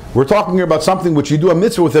 We're talking here about something which you do a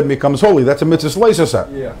mitzvah with, it becomes holy. That's a mitzvah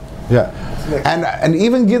leisasa. Yeah. And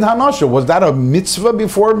even Gid HaNasha, was that a mitzvah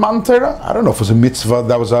before Matan Torah? I don't know if it was a mitzvah.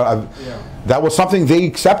 That was that was something they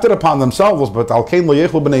accepted upon themselves. But Al Kain Lo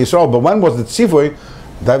Yechlu B'nei Yisrael. But when was the tzivui?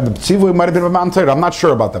 That the tzivui might have been Matan Torah. I'm not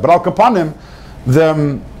sure about that. But Al Kapanim,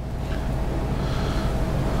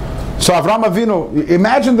 so Avram Avinu,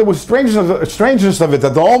 imagine there was strangeness of it,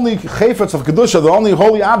 that the only chayfetz of Kedusha, the only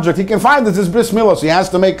holy object he can find is his bris milah. So he has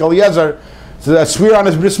to make Eliezer to swear on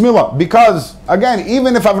his bris milah. Because, again,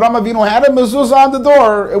 even if Avram Avinu had a mezuzah on the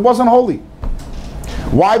door, it wasn't holy.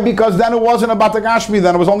 Why? Because then it wasn't about the Gashmi,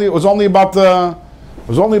 then it was only about the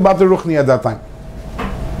Ruchni at that time.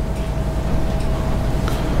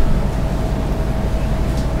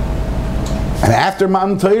 And after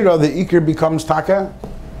Matan Torah, the Iker becomes Taka,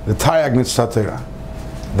 the Tayag Mitzvah Torah,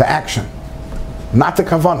 the action, not the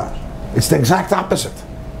Kavanah. It's the exact opposite.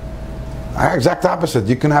 Exact opposite.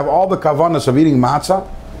 You can have all the Kavanas of eating matzah,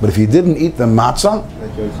 but if you didn't eat the matzah,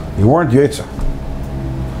 you weren't Yotza.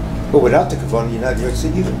 But without the kavanah, you're not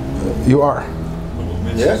Yotza either. You are.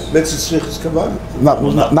 Yes? Mitzvah Shlich is kavanah.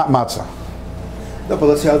 Not matzah. No, but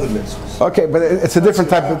let's say other mitzvahs. Okay, but it's a different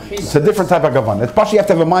type of Kavanah. It's partially you have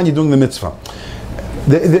to have a mind you're doing the mitzvah. If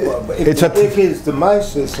the Iker is the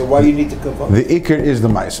Maisa, so why you need the Kavanah? The Iker is the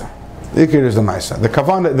Maisa. The Iker is the Maisa. The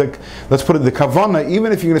Kavanah, let's put it, the Kavanah,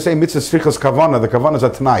 even if you're going to say Mitzvah Srichas Kavanah, the Kavanah is a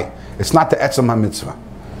Tanai. It's not the Etzem HaMitzvah.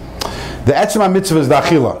 The Etzem HaMitzvah is the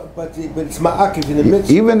Achila. But it's Ma'akiv in the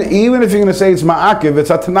mitzvah. Even if you're going to say it's Ma'akiv,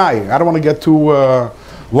 it's a Tanai. I don't want to get too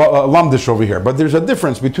lamdish over here. But there's a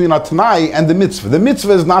difference between a Tanai and the Mitzvah. The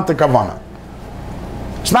Mitzvah is not the Kavanah.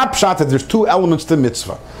 It's not Pshat that there's two elements to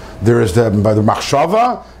Mitzvah. There is the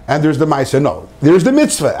machshava and there's the ma'aseh. No, there's the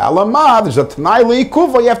mitzvah. Alama, there's a tanai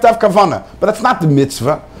leikuva. You have to have kavana, but that's not the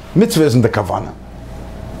mitzvah. Mitzvah isn't the kavana.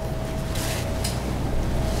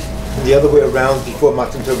 The other way around, before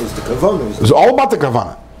Matan Torah was the kavanah. It was all about the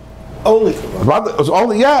kavana. Only kavanah. It was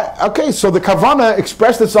only, yeah. Okay, so the kavana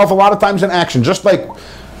expressed itself a lot of times in action. Just like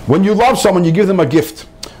when you love someone, you give them a gift.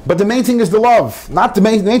 But the main thing is the love. Not the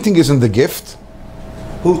main thing isn't the gift.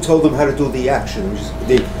 Who told them how to do the action?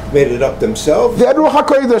 They made it up themselves? The Ruach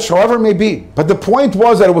HaKodesh, however it may be. But the point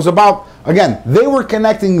was that it was about, again, they were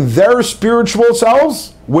connecting their spiritual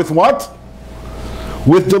selves with what?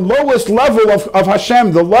 With the lowest level of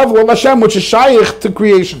Hashem, the level of Hashem, which is shaykh to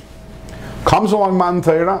creation. Comes along Matan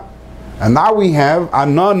Torah, and now we have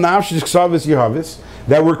Ana Nafshis Ksavis Yehavis,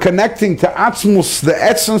 that we're connecting to Atzmus, the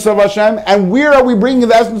essence of Hashem, and where are we bringing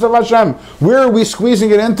the essence of Hashem? Where are we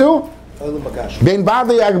squeezing it into? In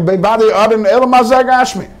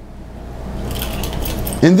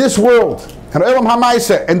this world, and Elam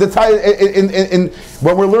Hamaisa, and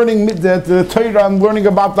when we're learning the Torah and learning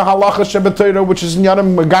about the Halacha Shabbat Torah, which is in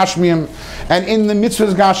Yadam Gashmiim, and in the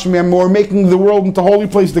Mitzvahs Gashmiim, we're making the world into holy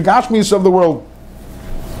place, the Gashmiis of the world.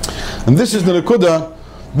 And this is the Nekuda,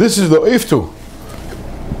 this is the Iftu.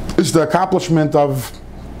 It's the accomplishment of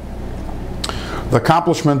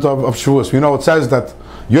Shavuos. You know, it says that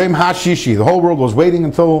Yom HaShishi, the whole world was waiting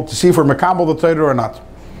to see if we're Mekabel the Torah or not.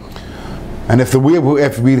 And if we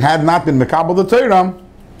had not been Mekabel the Torah,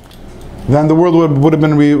 then the world would have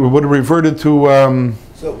reverted to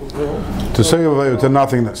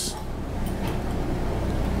nothingness.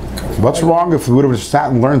 What's wrong if we would have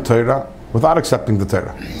sat and learned Torah without accepting the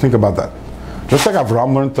Torah? Think about that. Just like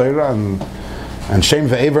Avram learned Torah and Shem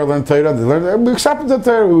ve'Ever learned Torah, we accepted the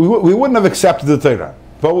Torah. We wouldn't have accepted the Torah.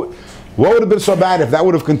 But what would have been so bad if that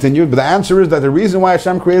would have continued? But the answer is that the reason why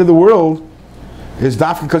Hashem created the world is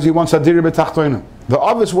dafka because He wants Adiri b'tachtoinu. The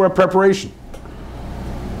others were a preparation.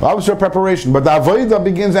 But the avodah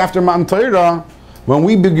begins after Matan Torah when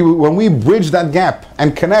we bridge that gap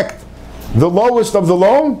and connect the lowest of the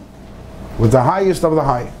low with the highest of the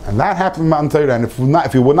high, and that happened in Matan Torah. And if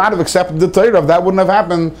we would not have accepted the Torah, if that wouldn't have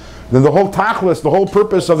happened, then the whole tachlis, the whole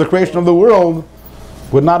purpose of the creation of the world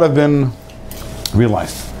would not have been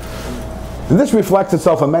realized. And this reflects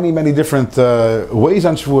itself in many, many different ways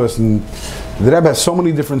on Shavuos. And the Rebbe has so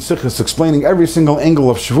many different sikhs explaining every single angle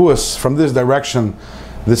of Shavuos from this direction.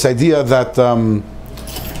 This idea that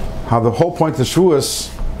how the whole point of Shavuos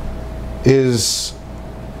is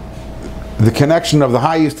the connection of the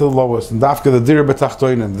highest to the lowest, and dafka the dir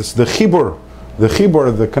betachtoinim. This is the chibur,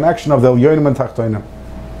 the connection of the elyonim and tachtoinim.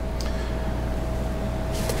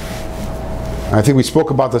 I think we spoke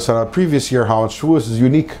about this in our previous year, how Shavuos is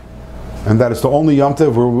unique, and that it's the only Yom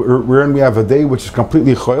Tov wherein we have a day which is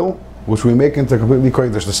completely choil, which we make into completely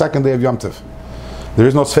kodesh. The second day of Yom Tov, there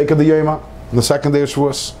is no tzveika d'yoyma. The second day of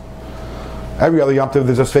Shavuos, every other Yom Tov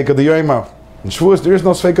there's a tzveika d'yoyma. In Shavuos there is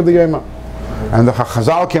no tzveika d'yoyma. And the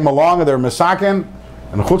Chazal came along and they're misaken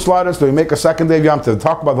and chutz la'aretz, so we make a second day of Yom Tov.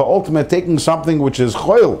 Talk about the ultimate, taking something which is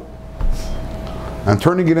choil and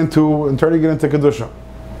turning it into kedusha.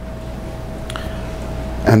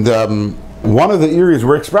 And one of the areas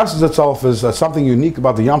where it expresses itself is something unique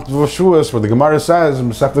about the Yom Tov of Shavuos, where the Gemara says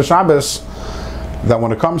in Masechta Shabbos that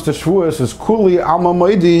when it comes to Shavuos, is kuli alma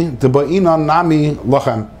moidi deba'inan nami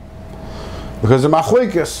lachem. Because the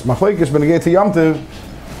machlekes benegay to Yom Tov,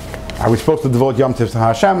 are we supposed to devote Yom Tov to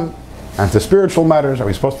Hashem and to spiritual matters? Are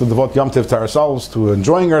we supposed to devote Yom Tov to ourselves, to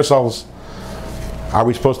enjoying ourselves? Are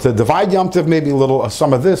we supposed to divide Yom Tov, maybe a little,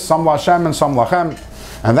 some of this, some Hashem and some lachem?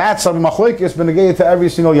 And that's some machlekes benegay to every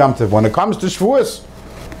single Yom Tov. When it comes to Shavuos,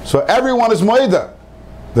 so everyone is moida.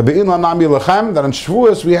 The be'inan nami lachem, that in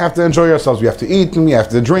Shavuos we have to enjoy ourselves. We have to eat and we have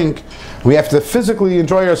to drink. We have to physically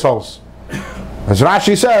enjoy ourselves. As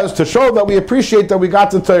Rashi says, to show that we appreciate that we got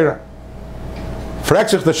the Torah. For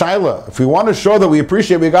Exich the Shaila, if we want to show that we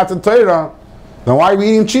appreciate we got the Torah, then why are we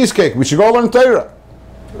eating cheesecake? We should go learn Torah.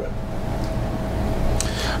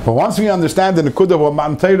 But once we understand the Nekudah of what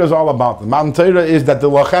Matan Torah is all about, the Matan Torah is that the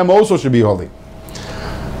Lachem also should be holy.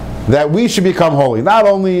 That we should become holy. Not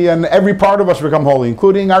only, and every part of us become holy,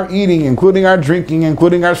 including our eating, including our drinking,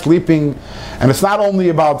 including our sleeping. And it's not only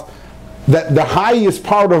about that the highest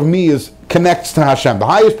part of me connects to Hashem. The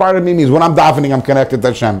highest part of me means when I'm davening, I'm connected to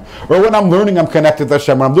Hashem. Or when I'm learning, I'm connected to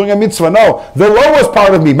Hashem. When I'm doing a mitzvah, no. The lowest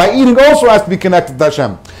part of me, my eating also has to be connected to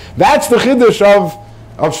Hashem. That's the chiddush of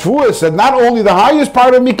Shavuos, that not only the highest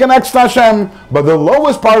part of me connects to Hashem, but the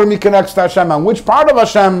lowest part of me connects to Hashem. And which part of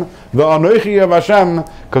Hashem? The Anoichi of Hashem,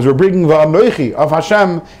 because we're bringing the Anoichi of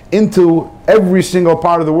Hashem into every single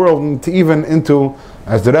part of the world, and even into,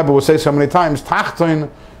 as the Rebbe would say so many times, Tachtoin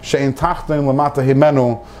she'en Tachtoin lamata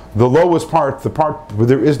himenu, the lowest part, the part where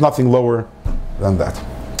there is nothing lower than that.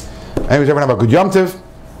 Anyways, everyone have a good Yom Tov,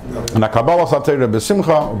 and a Kabbalah Satira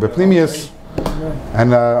B'Simcha or B'Pnimius.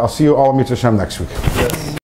 And I'll see you all at Mitzvah Hashem next week.